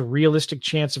that has a realistic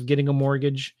chance of getting a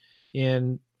mortgage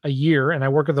in a year, and I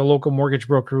work with a local mortgage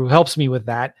broker who helps me with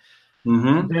that,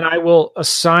 then I will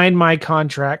assign my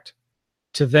contract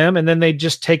to them, and then they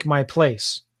just take my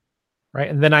place, right?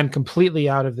 And then I'm completely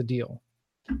out of the deal.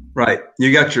 Right.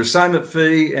 You got your assignment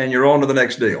fee and you're on to the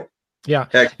next deal. Yeah.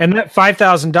 And that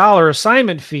 $5,000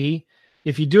 assignment fee,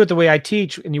 if you do it the way I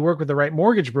teach and you work with the right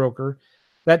mortgage broker,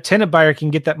 that tenant buyer can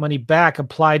get that money back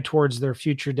applied towards their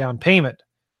future down payment.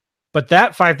 But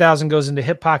that $5,000 goes into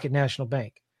Hip Pocket National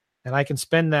Bank, and I can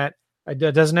spend that. It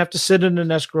doesn't have to sit in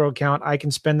an escrow account. I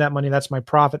can spend that money. That's my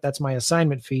profit. That's my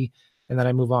assignment fee. And then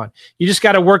I move on. You just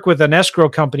got to work with an escrow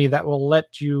company that will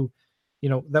let you,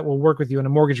 that will work with you, and a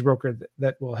mortgage broker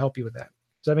that will help you with that.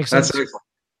 Does that make sense? That's excellent.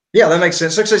 Yeah, that makes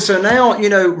sense. Okay, so now,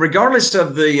 regardless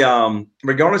of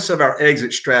our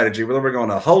exit strategy, whether we're going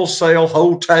to wholesale,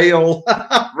 hotel,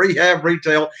 rehab,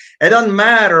 retail, it doesn't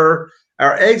matter.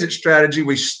 Our exit strategy,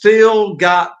 we still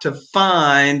got to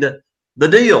find the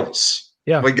deals.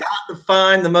 Yeah. We got to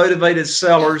find the motivated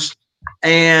sellers.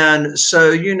 And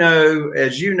so,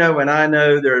 as you know, and I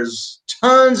know, there's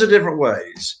tons of different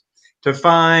ways to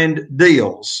find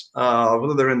deals,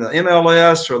 whether they're in the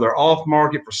MLS or they're off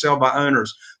market for sale by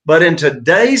owners. But in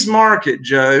today's market,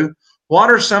 Joe,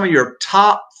 what are some of your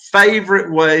top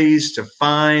favorite ways to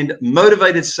find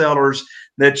motivated sellers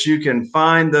that you can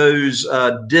find those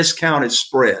discounted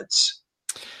spreads?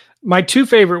 My two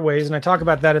favorite ways, and I talk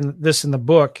about that in the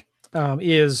book,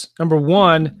 is number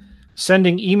one,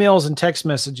 sending emails and text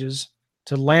messages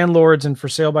to landlords and for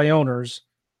sale by owners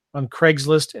on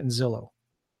Craigslist and Zillow.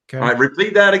 Okay. All right,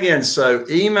 repeat that again. So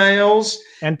emails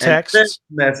and text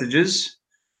messages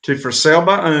to for sale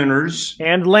by owners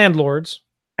and landlords.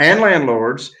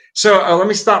 So let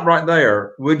me stop right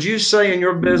there. Would you say in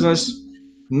your business,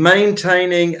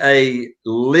 maintaining a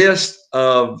list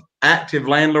of active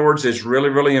landlords is really,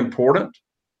 really important?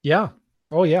 Yeah.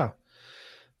 Oh, yeah.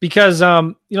 Because,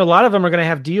 a lot of them are going to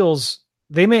have deals.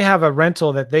 They may have a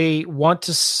rental that they want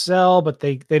to sell, but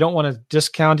they don't want to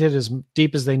discount it as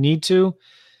deep as they need to.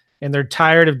 And they're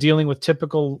tired of dealing with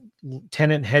typical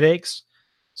tenant headaches.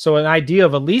 So an idea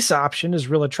of a lease option is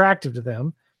real attractive to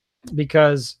them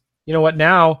because,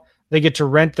 now they get to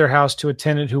rent their house to a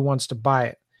tenant who wants to buy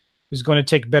it, who's going to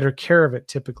take better care of it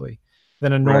typically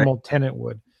than a normal tenant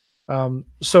would.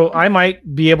 So I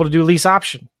might be able to do lease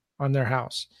option on their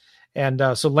house. And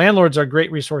so landlords are a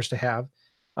great resource to have.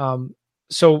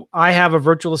 So I have a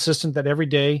virtual assistant that every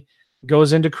day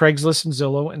goes into Craigslist and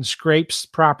Zillow and scrapes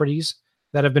properties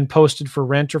that have been posted for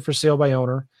rent or for sale by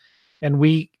owner. And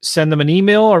we send them an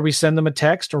email or we send them a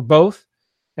text or both.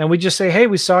 And we just say, hey,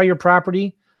 we saw your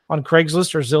property on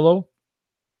Craigslist or Zillow.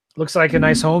 Looks like a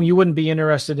nice home. You wouldn't be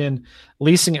interested in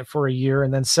leasing it for a year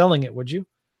and then selling it, would you?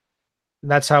 And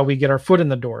that's how we get our foot in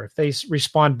the door. If they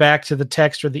respond back to the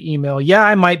text or the email, yeah,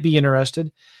 I might be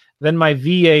interested. Then my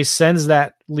VA sends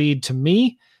that lead to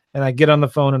me and I get on the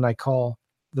phone and I call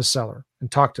the seller and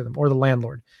talk to them or the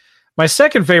landlord. My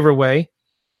second favorite way.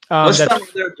 Let's stop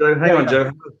there, Joe. Hang on,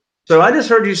 Joe. So I just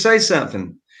heard you say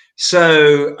something.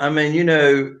 So,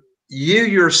 you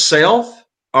yourself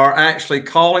are actually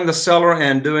calling the seller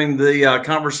and doing the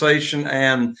conversation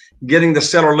and getting the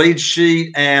seller lead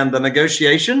sheet and the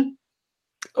negotiation?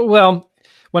 Well,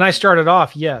 when I started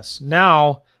off, yes.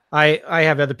 Now I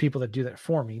have other people that do that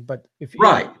for me. But if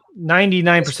 99%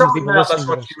 of people listening, that's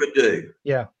what you would do.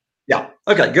 Yeah. Yeah.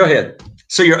 Okay, go ahead.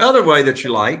 So your other way that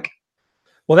you like.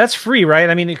 Well, that's free, right?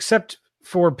 Except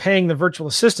for paying the virtual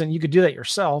assistant, you could do that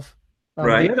yourself.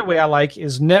 Right. The other way I like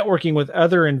is networking with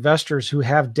other investors who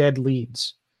have dead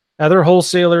leads, other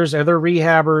wholesalers, other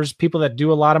rehabbers, people that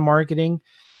do a lot of marketing.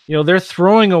 They're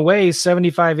throwing away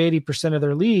 75, 80% of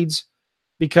their leads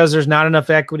because there's not enough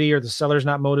equity or the seller's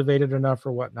not motivated enough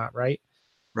or whatnot, right?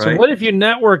 So what if you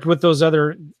networked with those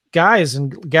other guys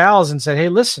and gals and said, hey,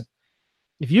 listen,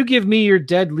 if you give me your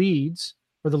dead leads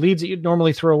or the leads that you'd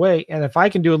normally throw away, and if I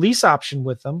can do a lease option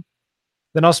with them,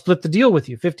 then I'll split the deal with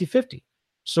you 50-50.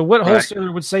 So what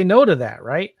wholesaler would say no to that,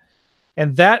 right?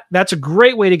 And that's a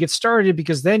great way to get started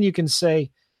because then you can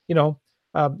say, you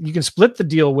can split the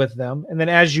deal with them. And then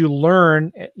as you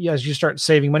learn, as you start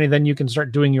saving money, then you can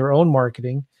start doing your own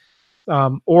marketing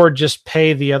or just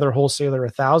pay the other wholesaler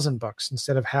 $1,000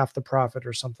 instead of half the profit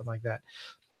or something like that.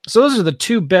 So those are the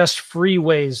two best free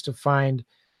ways to find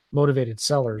motivated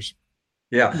sellers.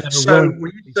 Yeah. So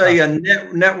when you say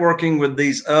networking with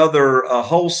these other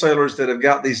wholesalers that have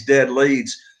got these dead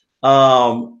leads,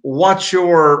 What's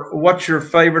your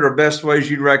favorite or best ways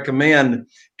you'd recommend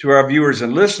to our viewers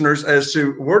and listeners as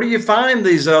to where do you find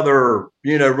these other,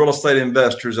 real estate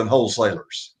investors and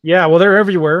wholesalers? Yeah, well, they're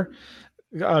everywhere.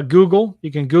 Google,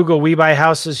 you can Google We Buy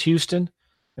Houses Houston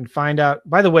and find out.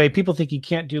 By the way, people think you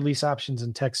can't do lease options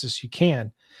in Texas. You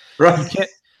can. Right.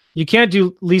 You can't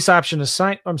do lease option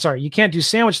you can't do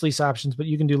sandwich lease options, but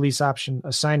you can do lease option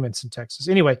assignments in Texas.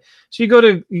 Anyway, so you go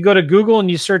to Google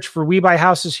and you search for We Buy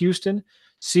Houses Houston,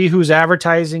 see who's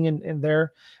advertising in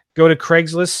there. Go to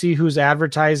Craigslist, see who's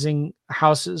advertising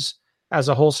houses as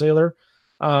a wholesaler.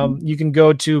 You can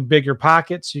go to Bigger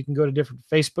Pockets. You can go to different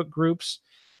Facebook groups.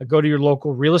 Go to your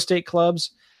local real estate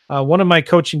clubs. One of my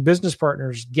coaching business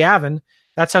partners, Gavin,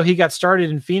 that's how he got started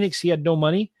in Phoenix. He had no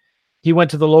money. He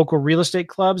went to the local real estate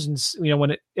clubs, and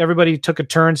when everybody took a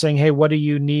turn saying, "Hey, what do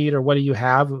you need or what do you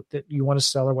have that you want to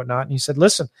sell or whatnot?" And he said,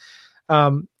 "Listen,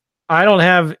 I don't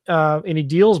have any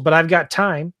deals, but I've got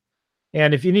time.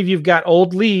 And if any of you've got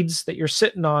old leads that you're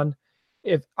sitting on,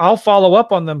 if I'll follow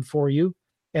up on them for you,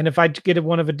 and if I get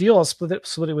one of a deal, I'll split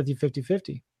it with you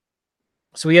 50-50."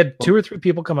 So we had 2 or 3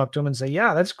 people come up to him and say,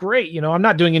 "Yeah, that's great. I'm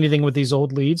not doing anything with these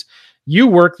old leads. You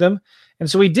work them." And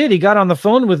so he did. He got on the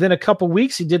phone within a couple of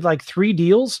weeks. He did like 3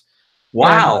 deals.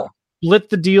 Wow.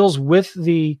 Split the deals with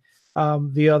the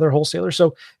other wholesaler.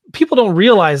 So people don't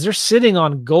realize they're sitting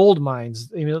on gold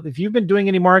mines. If you've been doing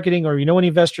any marketing or any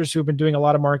investors who've been doing a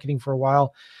lot of marketing for a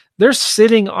while, they're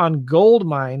sitting on gold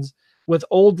mines with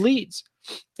old leads.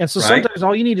 And so sometimes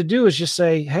all you need to do is just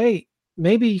say, "Hey,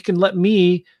 maybe you can let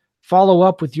me follow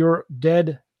up with your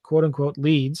dead quote unquote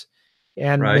leads,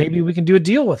 and maybe we can do a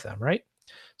deal with them." Right.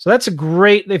 So that's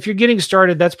if you're getting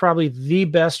started, that's probably the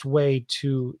best way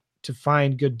to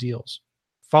find good deals.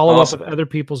 Follow up with other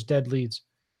people's dead leads.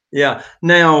 Yeah.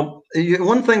 Now,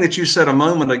 one thing that you said a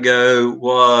moment ago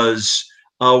was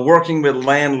working with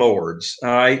landlords.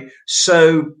 All right.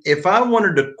 So if I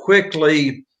wanted to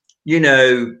quickly,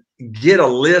 get a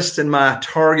list in my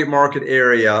target market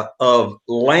area of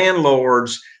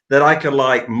landlords that I could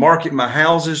market my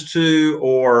houses to,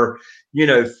 or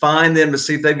find them to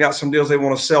see if they've got some deals they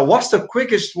want to sell, what's the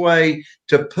quickest way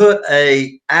to put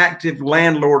a active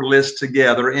landlord list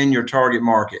together in your target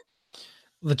market?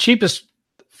 The cheapest,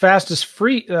 fastest,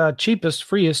 freest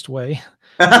way.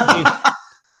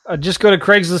 Just go to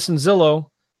Craigslist and Zillow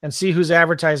and see who's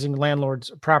advertising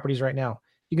landlords' properties right now.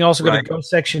 You can also go to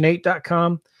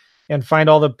gosection8.com and find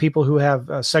all the people who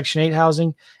have Section 8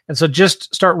 housing. And so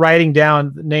just start writing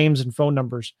down the names and phone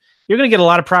numbers. You're going to get a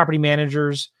lot of property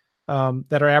managers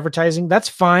that are advertising. That's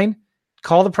fine.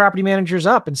 Call the property managers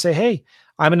up and say, "Hey,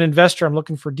 I'm an investor. I'm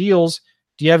looking for deals.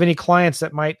 Do you have any clients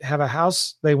that might have a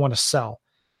house they want to sell?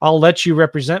 I'll let you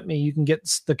represent me. You can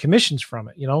get the commissions from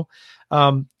it."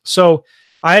 So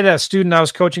I had a student I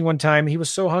was coaching one time. He was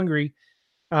so hungry,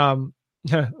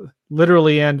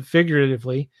 literally and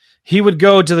figuratively. He would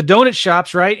go to the donut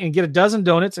shops, right, and get a dozen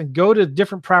donuts and go to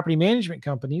different property management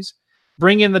companies,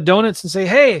 bring in the donuts and say,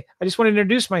 "Hey, I just want to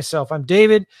introduce myself. I'm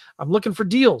David. I'm looking for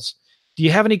deals. Do you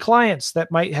have any clients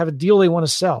that might have a deal they want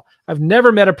to sell?" I've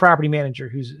never met a property manager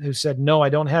who said, "No, I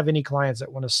don't have any clients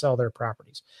that want to sell their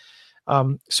properties."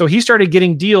 So he started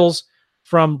getting deals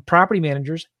from property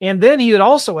managers. And then he would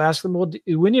also ask them, "Well,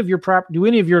 do any of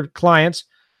your clients,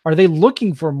 are they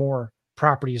looking for more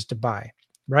properties to buy?"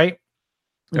 Right.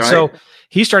 And so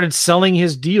he started selling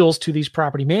his deals to these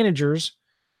property managers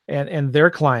and their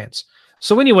clients.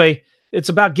 So anyway, it's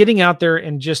about getting out there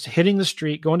and just hitting the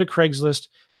street, going to Craigslist,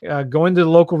 going to the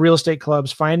local real estate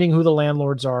clubs, finding who the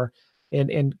landlords are,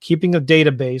 and keeping a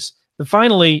database. And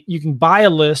finally, you can buy a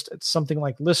list at something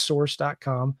like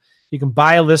listsource.com. You can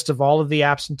buy a list of all of the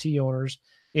absentee owners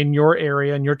in your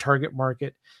area, in your target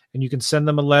market, and you can send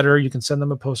them a letter. You can send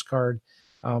them a postcard,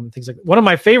 things like that. One of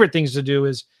my favorite things to do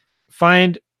is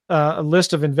find a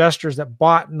list of investors that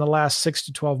bought in the last 6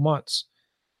 to 12 months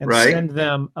and send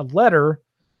them a letter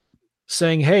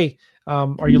saying, "Hey,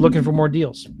 are you looking for more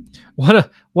deals?" One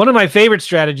of my favorite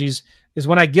strategies is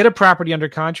when I get a property under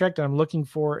contract and I'm looking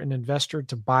for an investor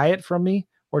to buy it from me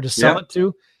or to sell it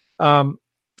to,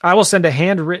 I will send a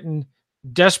handwritten,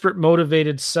 desperate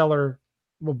motivated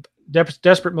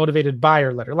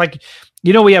buyer letter.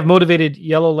 We have motivated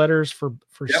yellow letters for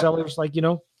sellers,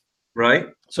 Right.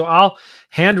 So I'll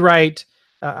handwrite,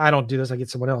 I don't do this, I get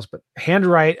someone else, but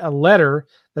handwrite a letter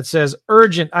that says,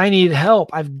 "Urgent, I need help.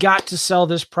 I've got to sell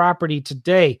this property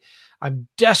today. I'm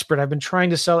desperate. I've been trying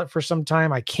to sell it for some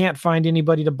time. I can't find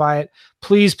anybody to buy it.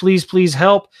 Please, please, please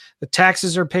help. The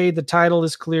taxes are paid. The title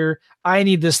is clear. I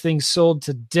need this thing sold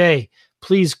today.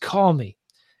 Please call me."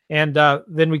 And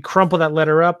then we crumple that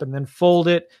letter up and then fold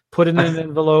it, put it in an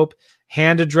envelope,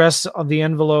 hand address on the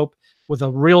envelope with a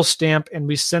real stamp, and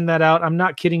we send that out. I'm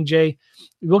not kidding, Jay.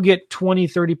 We'll get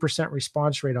 20-30%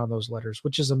 response rate on those letters,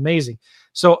 which is amazing.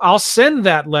 So I'll send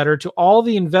that letter to all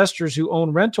the investors who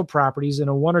own rental properties in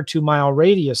a 1 or 2 mile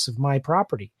radius of my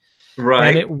property. Right.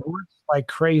 And it works like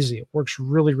crazy. It works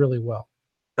really, really well.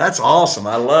 That's awesome.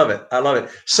 I love it. I love it.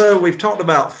 So we've talked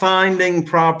about finding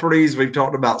properties. We've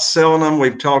talked about selling them.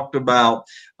 We've talked about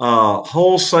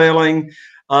wholesaling.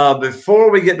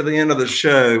 Before we get to the end of the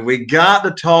show, we got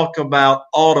to talk about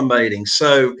automating.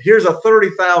 So here's a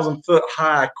 30,000 foot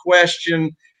high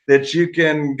question that you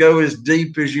can go as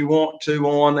deep as you want to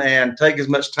on and take as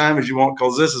much time as you want,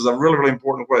 because this is a really, really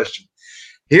important question.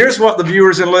 Here's what the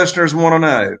viewers and listeners want to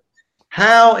know.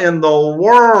 How in the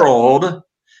world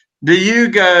do you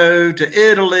go to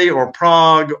Italy or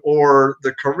Prague or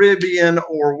the Caribbean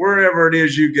or wherever it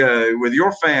is you go with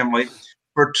your family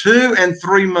for 2 and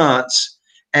 3 months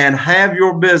and have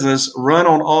your business run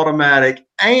on automatic?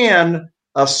 And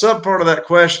a subpart of that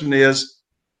question is,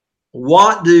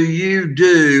 what do you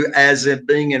do as in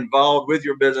being involved with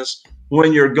your business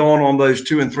when you're going on those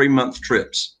 2 and 3 month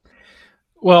trips?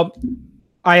 Well,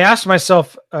 I asked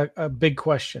myself a big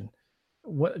question,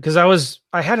 because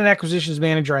I had an acquisitions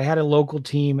manager, I had a local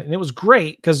team, and it was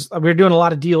great because we were doing a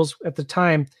lot of deals at the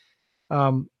time.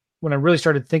 When I really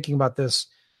started thinking about this,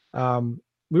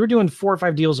 we were doing 4 or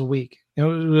 5 deals a week. It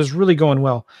was really going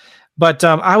well, but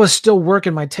I was still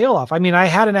working my tail off. I mean, I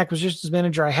had an acquisitions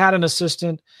manager, I had an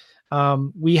assistant,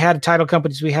 we had title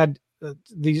companies, we had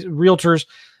these realtors,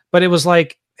 but it was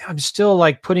like, I'm still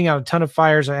like putting out a ton of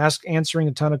fires. Answering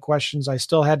a ton of questions. I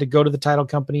still had to go to the title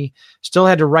company, still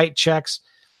had to write checks.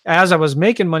 As I was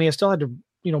making money, I still had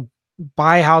to,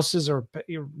 buy houses or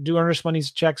do earnest money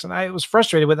checks. And I was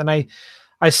frustrated with it. And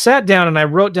I sat down and I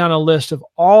wrote down a list of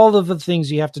all of the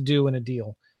things you have to do in a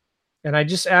deal. And I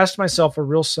just asked myself a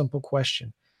real simple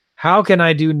question. How can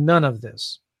I do none of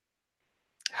this?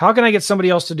 How can I get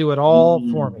somebody else to do it all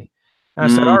for me? And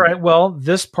I said, all right, well,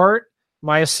 this part,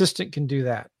 my assistant can do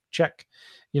that. Check.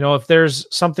 If there's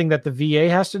something that the VA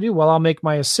has to do, well, I'll make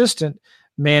my assistant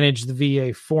manage the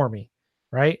VA for me.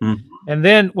 Right. Mm-hmm. And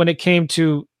then when it came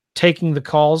to taking the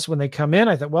calls when they come in,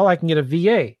 I thought, well, I can get a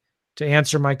VA to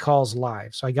answer my calls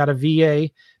live. So I got a VA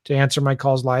to answer my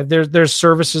calls live. There's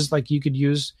services like you could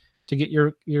use to get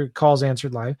your calls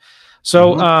answered live.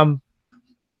 So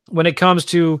when it comes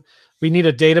to, we need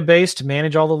a database to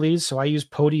manage all the leads. So I use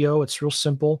Podio. It's real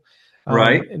simple.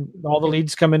 Right. And all the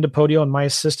leads come into Podio and my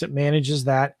assistant manages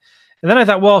that. And then I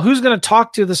thought, well, who's going to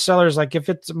talk to the sellers? Like if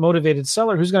it's a motivated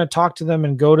seller, who's going to talk to them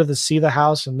and go to see the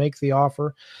house and make the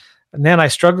offer? And then I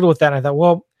struggled with that. And I thought,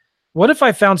 well, what if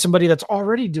I found somebody that's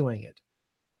already doing it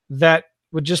that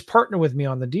would just partner with me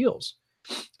on the deals?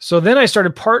 So then I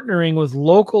started partnering with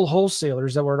local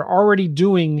wholesalers that were already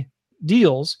doing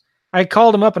deals. I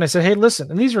called them up and I said, hey, listen,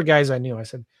 and these were guys I knew. I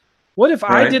said, what if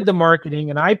I did the marketing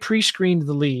and I pre-screened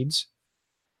the leads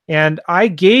and I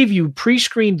gave you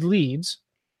pre-screened leads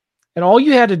and all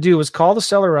you had to do was call the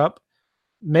seller up,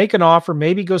 make an offer,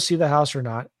 maybe go see the house or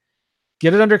not,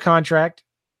 get it under contract,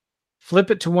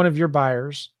 flip it to one of your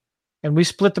buyers, and we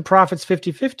split the profits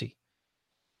 50-50.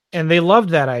 And they loved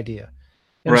that idea.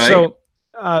 And so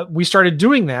we started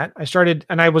doing that.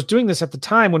 I was doing this at the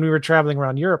time when we were traveling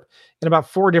around Europe in about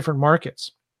 4 different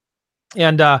markets.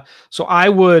 And so I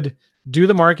would do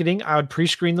the marketing. I would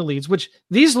pre-screen the leads, which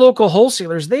these local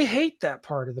wholesalers, they hate that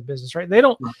part of the business, right?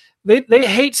 They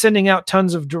hate sending out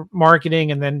tons of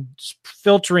marketing and then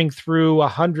filtering through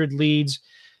 100 leads,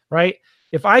 right?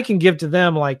 If I can give to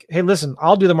them like, hey, listen,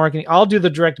 I'll do the marketing, I'll do the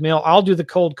direct mail, I'll do the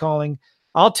cold calling,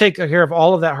 I'll take care of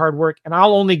all of that hard work, and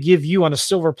I'll only give you on a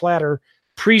silver platter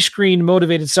pre-screened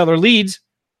motivated seller leads.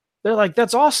 They're like,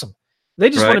 that's awesome. They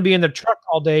just want to be in their truck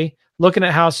all day looking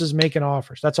at houses, making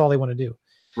offers. That's all they want to do.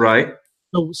 Right.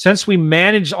 So since we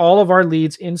manage all of our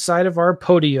leads inside of our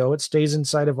Podio, it stays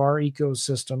inside of our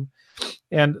ecosystem,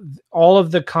 and all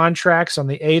of the contracts on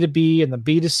the A to B and the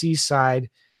B to C side,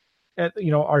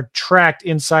 are tracked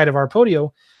inside of our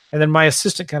Podio, and then my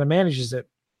assistant kind of manages it.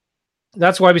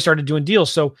 That's why we started doing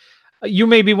deals. So you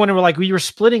may be wondering, like, we were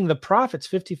splitting the profits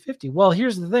 50-50. Well,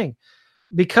 here's the thing.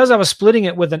 Because I was splitting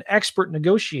it with an expert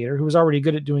negotiator who was already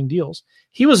good at doing deals,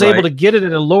 he was able to get it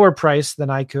at a lower price than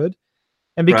I could.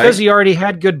 And because he already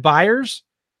had good buyers,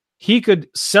 he could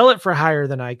sell it for higher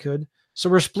than I could. So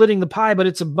we're splitting the pie, but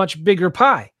it's a much bigger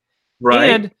pie. Right.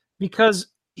 And because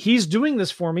he's doing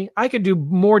this for me, I could do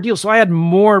more deals. So I had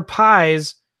more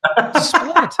pies to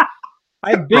split.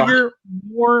 I had bigger,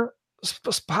 more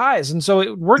pies. And so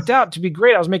it worked out to be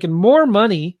great. I was making more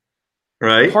money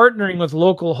partnering with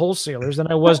local wholesalers than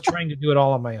I was trying to do it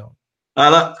all on my own.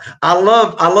 I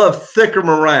love thicker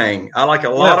meringue. I like a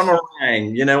lot of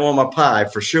meringue, on my pie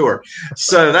for sure.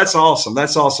 So that's awesome.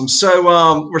 That's awesome.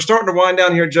 So we're starting to wind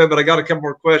down here, Joe, but I got a couple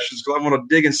more questions because I want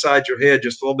to dig inside your head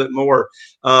just a little bit more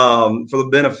for the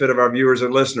benefit of our viewers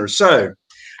and listeners. So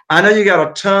I know you got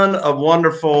a ton of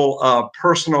wonderful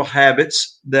personal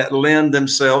habits that lend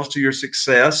themselves to your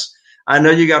success. I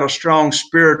know you got a strong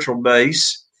spiritual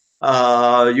base. You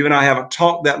and I haven't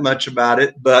talked that much about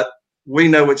it, but we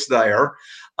know it's there.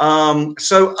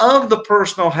 So of the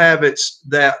personal habits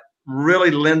that really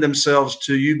lend themselves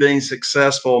to you being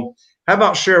successful, how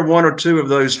about share one or two of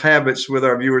those habits with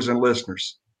our viewers and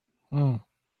listeners?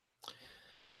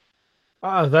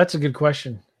 That's a good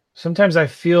question. Sometimes I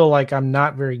feel like I'm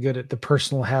not very good at the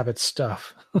personal habits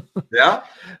stuff. Yeah.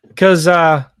 Because,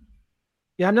 I'm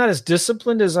not as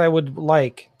disciplined as I would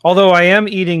like. Although I am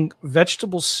eating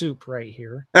vegetable soup right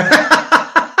here.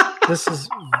 This is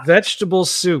vegetable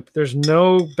soup. There's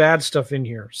no bad stuff in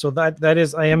here. So that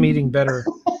is, I am eating better.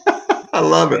 I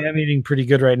love it. I am eating pretty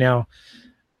good right now.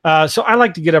 So I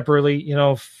like to get up early,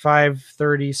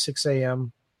 5:30, 6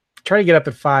 a.m. Try to get up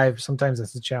at 5. Sometimes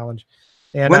that's a challenge.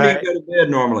 And when do you go to bed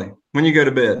normally? When you go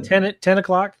to bed? 10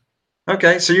 o'clock.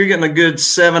 Okay. So you're getting a good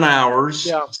 7 hours.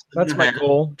 Yeah. That's my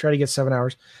goal. Try to get 7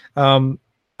 hours. I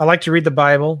like to read the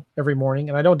Bible every morning,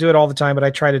 and I don't do it all the time, but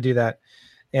I try to do that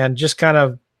and just kind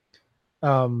of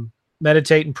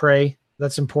meditate and pray.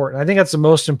 That's important. I think that's the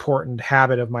most important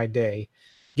habit of my day.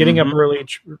 Getting up early,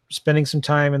 spending some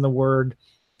time in the Word,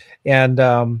 and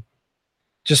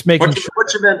just making sure.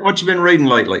 What you been reading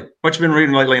lately? What you been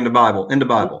reading lately in the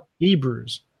Bible?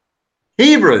 Hebrews.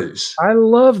 I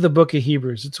love the book of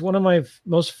Hebrews. It's one of my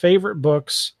most favorite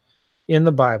books in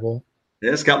the Bible.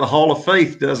 Yeah, it's got the Hall of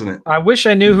Faith, doesn't it? I wish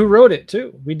I knew who wrote it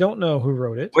too. We don't know who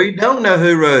wrote it. We don't know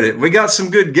who wrote it. We got some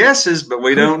good guesses, but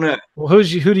we don't know. Well, who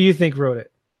do you think wrote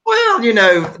it? Well,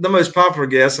 the most popular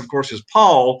guess, of course, is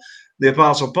Paul, the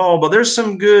Apostle Paul. But there's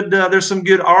some good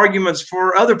arguments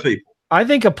for other people. I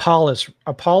think Apollos.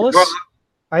 Well,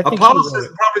 I think Apollos is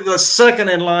probably the second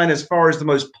in line as far as the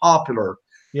most popular.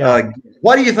 Yeah.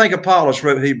 Why do you think Apollos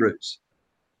wrote Hebrews?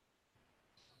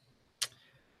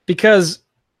 Because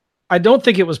I don't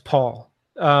think it was Paul.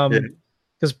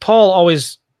 Because Paul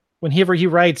always, whenever he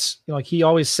writes, he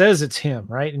always says it's him,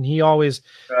 right? And he always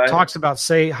talks about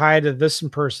say hi to this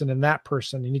person and that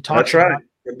person, and he talks about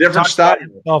a different style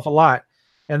himself a lot.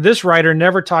 And this writer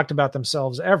never talked about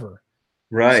themselves ever.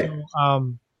 Right.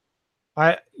 So,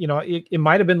 it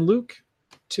might have been Luke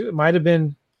too. It might have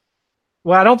been.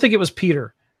 Well, I don't think it was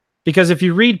Peter, because if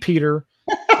you read Peter,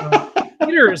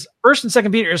 Peter is First and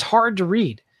Second Peter is hard to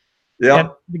read. Yeah. And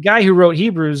the guy who wrote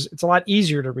Hebrews, it's a lot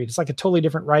easier to read. It's like a totally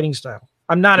different writing style.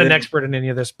 I'm not an expert in any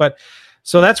of this, but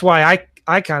so that's why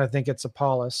I kind of think it's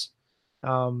Apollos.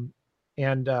 But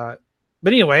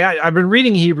anyway, I've been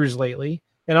reading Hebrews lately,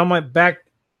 and on my back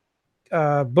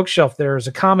bookshelf there is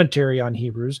a commentary on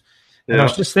Hebrews. And I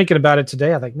was just thinking about it today.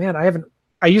 I was like, man,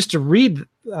 I used to read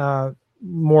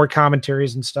more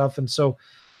commentaries and stuff. And so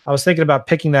I was thinking about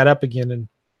picking that up again and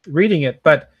reading it.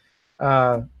 But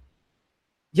if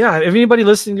anybody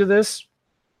listening to this,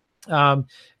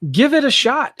 give it a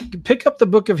shot. Pick up the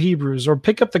book of Hebrews or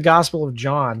pick up the Gospel of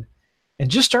John and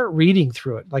just start reading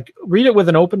through it. Like, read it with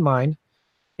an open mind,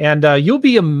 and you'll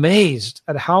be amazed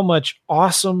at how much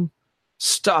awesome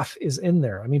stuff is in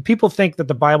there. I mean, people think that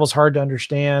the Bible's hard to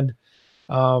understand,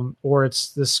 or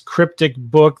it's this cryptic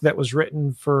book that was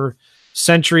written for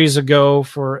centuries ago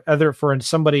for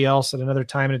somebody else at another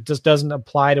time, and it just doesn't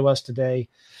apply to us today.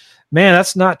 Man,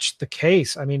 that's not the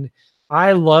case. I mean,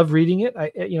 I love reading it.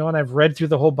 And I've read through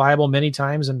the whole Bible many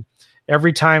times, and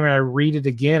every time I read it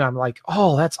again, I'm like,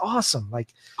 oh, that's awesome.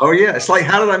 Like, oh yeah. It's like,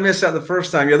 how did I miss that the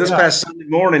first time? This past Sunday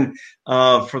morning,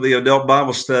 for the adult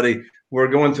Bible study, we're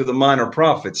going through the minor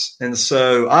prophets. And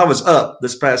so I was up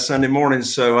this past Sunday morning.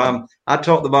 So I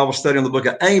taught the Bible study on the book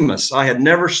of Amos. I had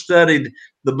never studied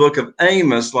the book of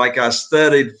Amos like I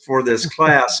studied for this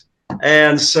class.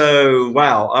 And so,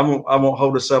 wow, I won't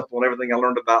hold us up on everything I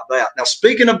learned about that. Now,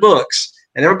 speaking of books,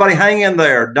 and everybody hang in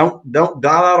there, don't dial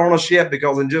out on us yet,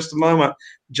 because in just a moment,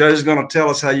 Joe's going to tell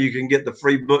us how you can get the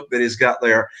free book that he's got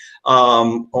there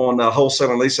on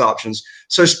wholesale and lease options.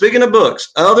 So speaking of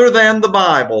books, other than the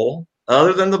Bible,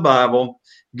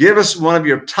 give us one of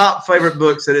your top favorite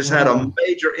books that has had a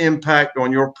major impact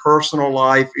on your personal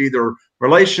life, either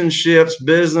relationships,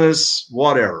 business,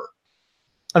 whatever.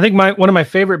 I think one of my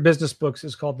favorite business books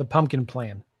is called The Pumpkin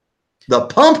Plan. The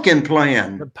Pumpkin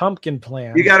Plan. The Pumpkin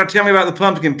Plan. You got to tell me about the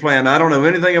Pumpkin Plan. I don't know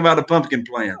anything about the Pumpkin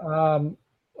Plan. I'm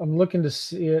looking to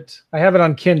see it. I have it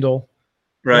on Kindle.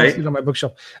 Right. I see it on my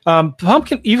bookshelf.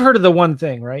 Pumpkin. You've heard of The One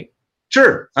Thing, right?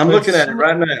 Sure. I'm So looking at it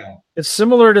right now. It's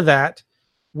similar to that,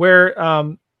 where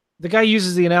the guy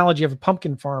uses the analogy of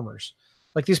pumpkin farmers.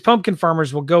 Like these pumpkin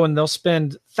farmers will go and they'll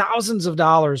spend thousands of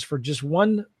dollars for just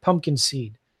one pumpkin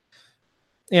seed.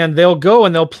 And they'll go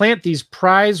and they'll plant these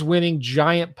prize-winning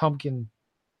giant pumpkin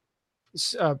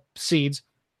seeds.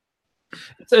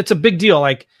 It's a big deal.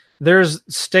 Like there's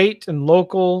state and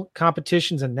local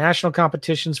competitions and national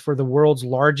competitions for the world's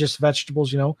largest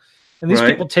vegetables, and these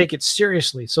people take it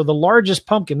seriously. So the largest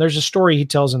pumpkin, there's a story he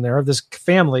tells in there of this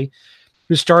family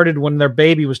who started when their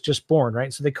baby was just born,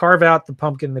 right? So they carve out the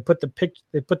pumpkin, they put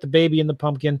the baby in the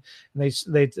pumpkin, and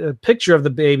they a picture of the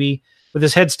baby with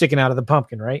his head sticking out of the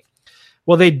pumpkin, right?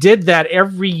 Well, they did that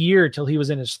every year till he was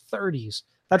in his 30s.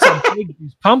 That's how big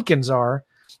these pumpkins are,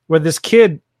 where this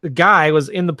kid, the guy, was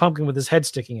in the pumpkin with his head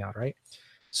sticking out, right?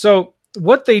 So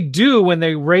what they do when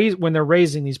they're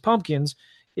raising these pumpkins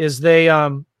is they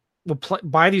will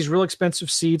buy these real expensive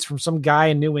seeds from some guy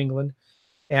in New England,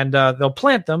 and they'll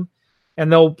plant them,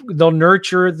 and they'll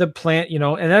nurture the plant,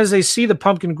 and as they see the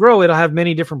pumpkin grow, it'll have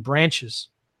many different branches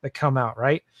that come out,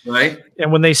 right? Right.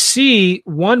 And when they see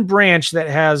one branch that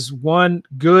has one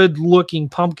good looking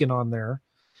pumpkin on there,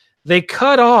 they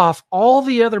cut off all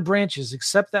the other branches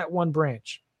except that one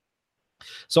branch.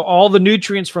 So all the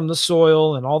nutrients from the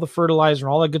soil and all the fertilizer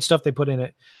and all that good stuff they put in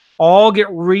it all get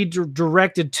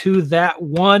redirected to that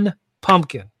one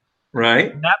pumpkin.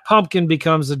 Right. And that pumpkin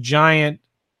becomes a giant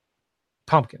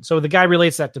pumpkin. So the guy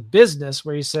relates that to business,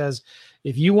 where he says,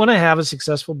 if you want to have a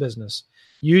successful business,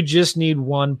 you just need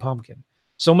one pumpkin.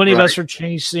 So many of us are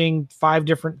chasing 5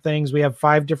 different things. We have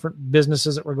 5 different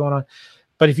businesses that we're going on.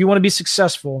 But if you want to be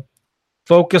successful,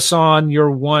 focus on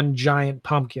your one giant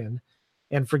pumpkin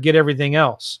and forget everything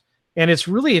else. And it's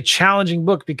really a challenging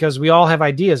book because we all have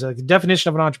ideas. Like the definition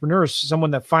of an entrepreneur is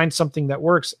someone that finds something that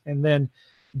works and then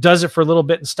does it for a little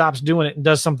bit and stops doing it and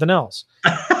does something else.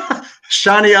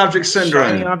 Shiny object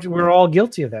syndrome. We're all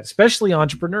guilty of that, especially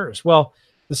entrepreneurs. Well,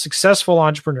 the successful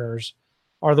entrepreneurs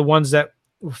are the ones that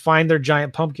find their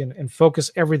giant pumpkin and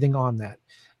focus everything on that.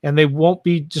 And they won't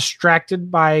be distracted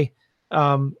by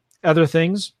other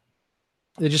things.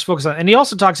 They just focus on it. And he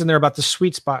also talks in there about the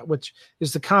sweet spot, which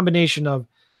is the combination of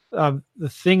the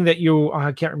thing that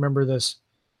I can't remember this,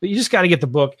 but you just got to get the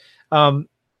book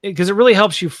because it really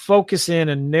helps you focus in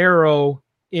and narrow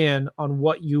in on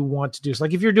what you want to do. So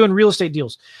like if you're doing real estate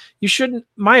deals,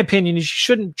 my opinion, you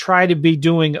shouldn't try to be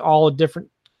doing all different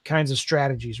kinds of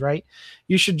strategies, right?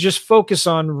 You should just focus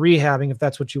on rehabbing if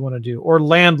that's what you want to do, or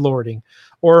landlording,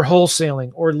 or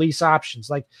wholesaling, or lease options.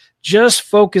 Like just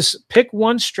pick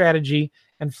one strategy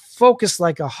and focus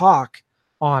like a hawk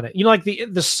on it. Like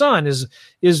the sun is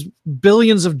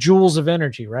billions of joules of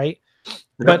energy, right?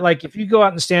 But like if you go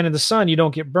out and stand in the sun, you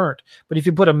don't get burnt. But if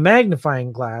you put a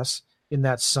magnifying glass in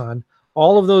that sun,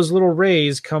 all of those little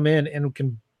rays come in and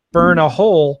can burn a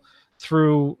hole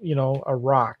through, a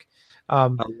rock. I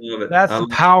love it. That's the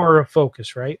power of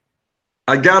focus, right?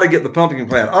 I got to get the pumpkin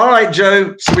plant. All right,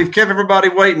 Joe. So we've kept everybody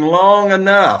waiting long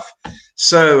enough.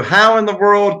 So how in the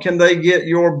world can they get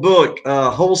your book,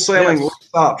 Wholesaling Lease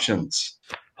Options?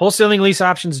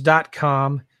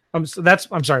 WholesalingLeaseOptions.com. I'm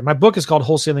sorry. My book is called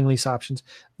Wholesaling Lease Options.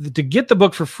 To get the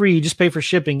book for free, just pay for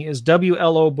shipping, is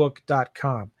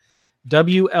WLObook.com.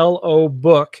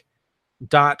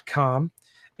 WLObook.com.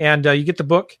 And you get the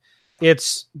book.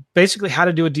 It's basically how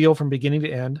to do a deal from beginning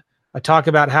to end. I talk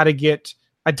about how to get,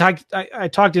 I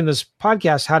talked in this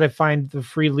podcast how to find the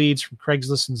free leads from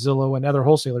Craigslist and Zillow and other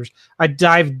wholesalers. I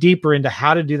dive deeper into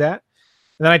how to do that.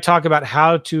 And then I talk about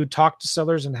how to talk to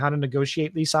sellers and how to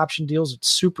negotiate lease option deals. It's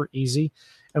super easy.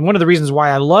 And one of the reasons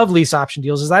why I love lease option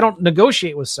deals is I don't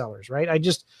negotiate with sellers, right? I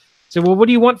just say, well, what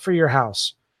do you want for your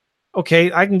house?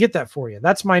 Okay, I can get that for you.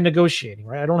 That's my negotiating,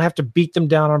 right? I don't have to beat them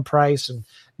down on price and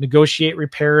negotiate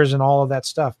repairs and all of that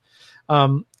stuff.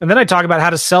 And then I talk about how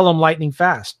to sell them lightning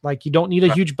fast. Like you don't need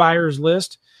a huge buyer's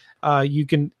list. You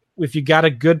can, if you got a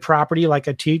good property, like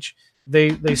I teach,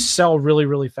 they sell really,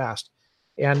 really fast.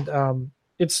 And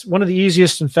it's one of the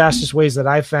easiest and fastest ways that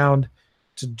I found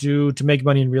to make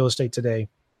money in real estate today.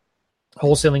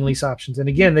 Wholesaling Lease Options. And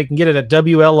again, they can get it at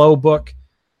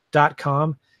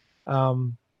WLObook.com.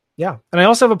 Yeah. And I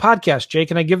also have a podcast. Jay,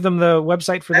 can I give them the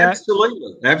website for that?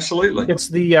 Absolutely. It's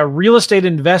the Real Estate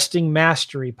Investing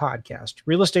Mastery podcast,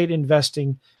 Real Estate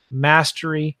Investing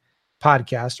Mastery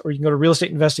podcast, or you can go to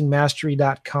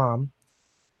realestateinvestingmastery.com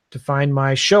to find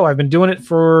my show. I've been doing it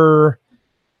for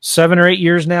 7 or 8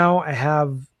 years now. I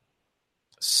have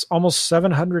almost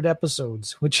 700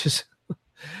 episodes, which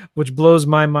blows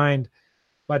my mind.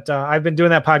 But I've been doing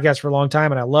that podcast for a long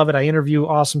time, and I love it. I interview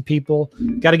awesome people.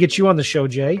 Got to get you on the show,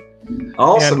 Jay.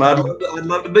 Awesome. And, I'd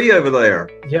love to be over there.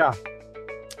 Yeah.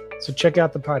 So check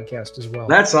out the podcast as well.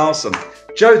 That's awesome.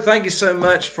 Joe, thank you so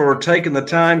much for taking the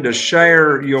time to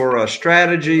share your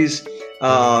strategies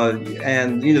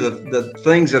and the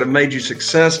things that have made you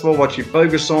successful, what you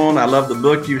focus on. I love the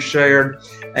book you shared.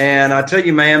 And I tell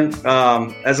you, man,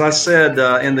 as I said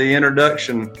in the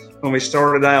introduction when we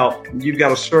started out, you've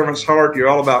got a servant's heart. You're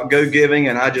all about go-giving,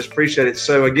 and I just appreciate it.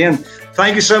 So again,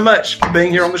 thank you so much for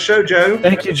being here on the show, Joe.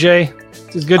 Thank you, Jay.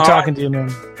 It's good talking to you,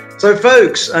 man. So,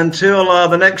 folks, until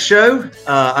the next show,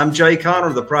 I'm Jay Conner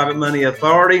of the Private Money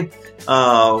Authority,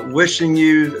 wishing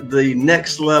you the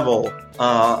next level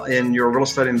in your real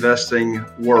estate investing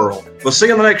world. We'll see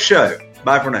you on the next show.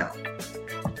 Bye for now.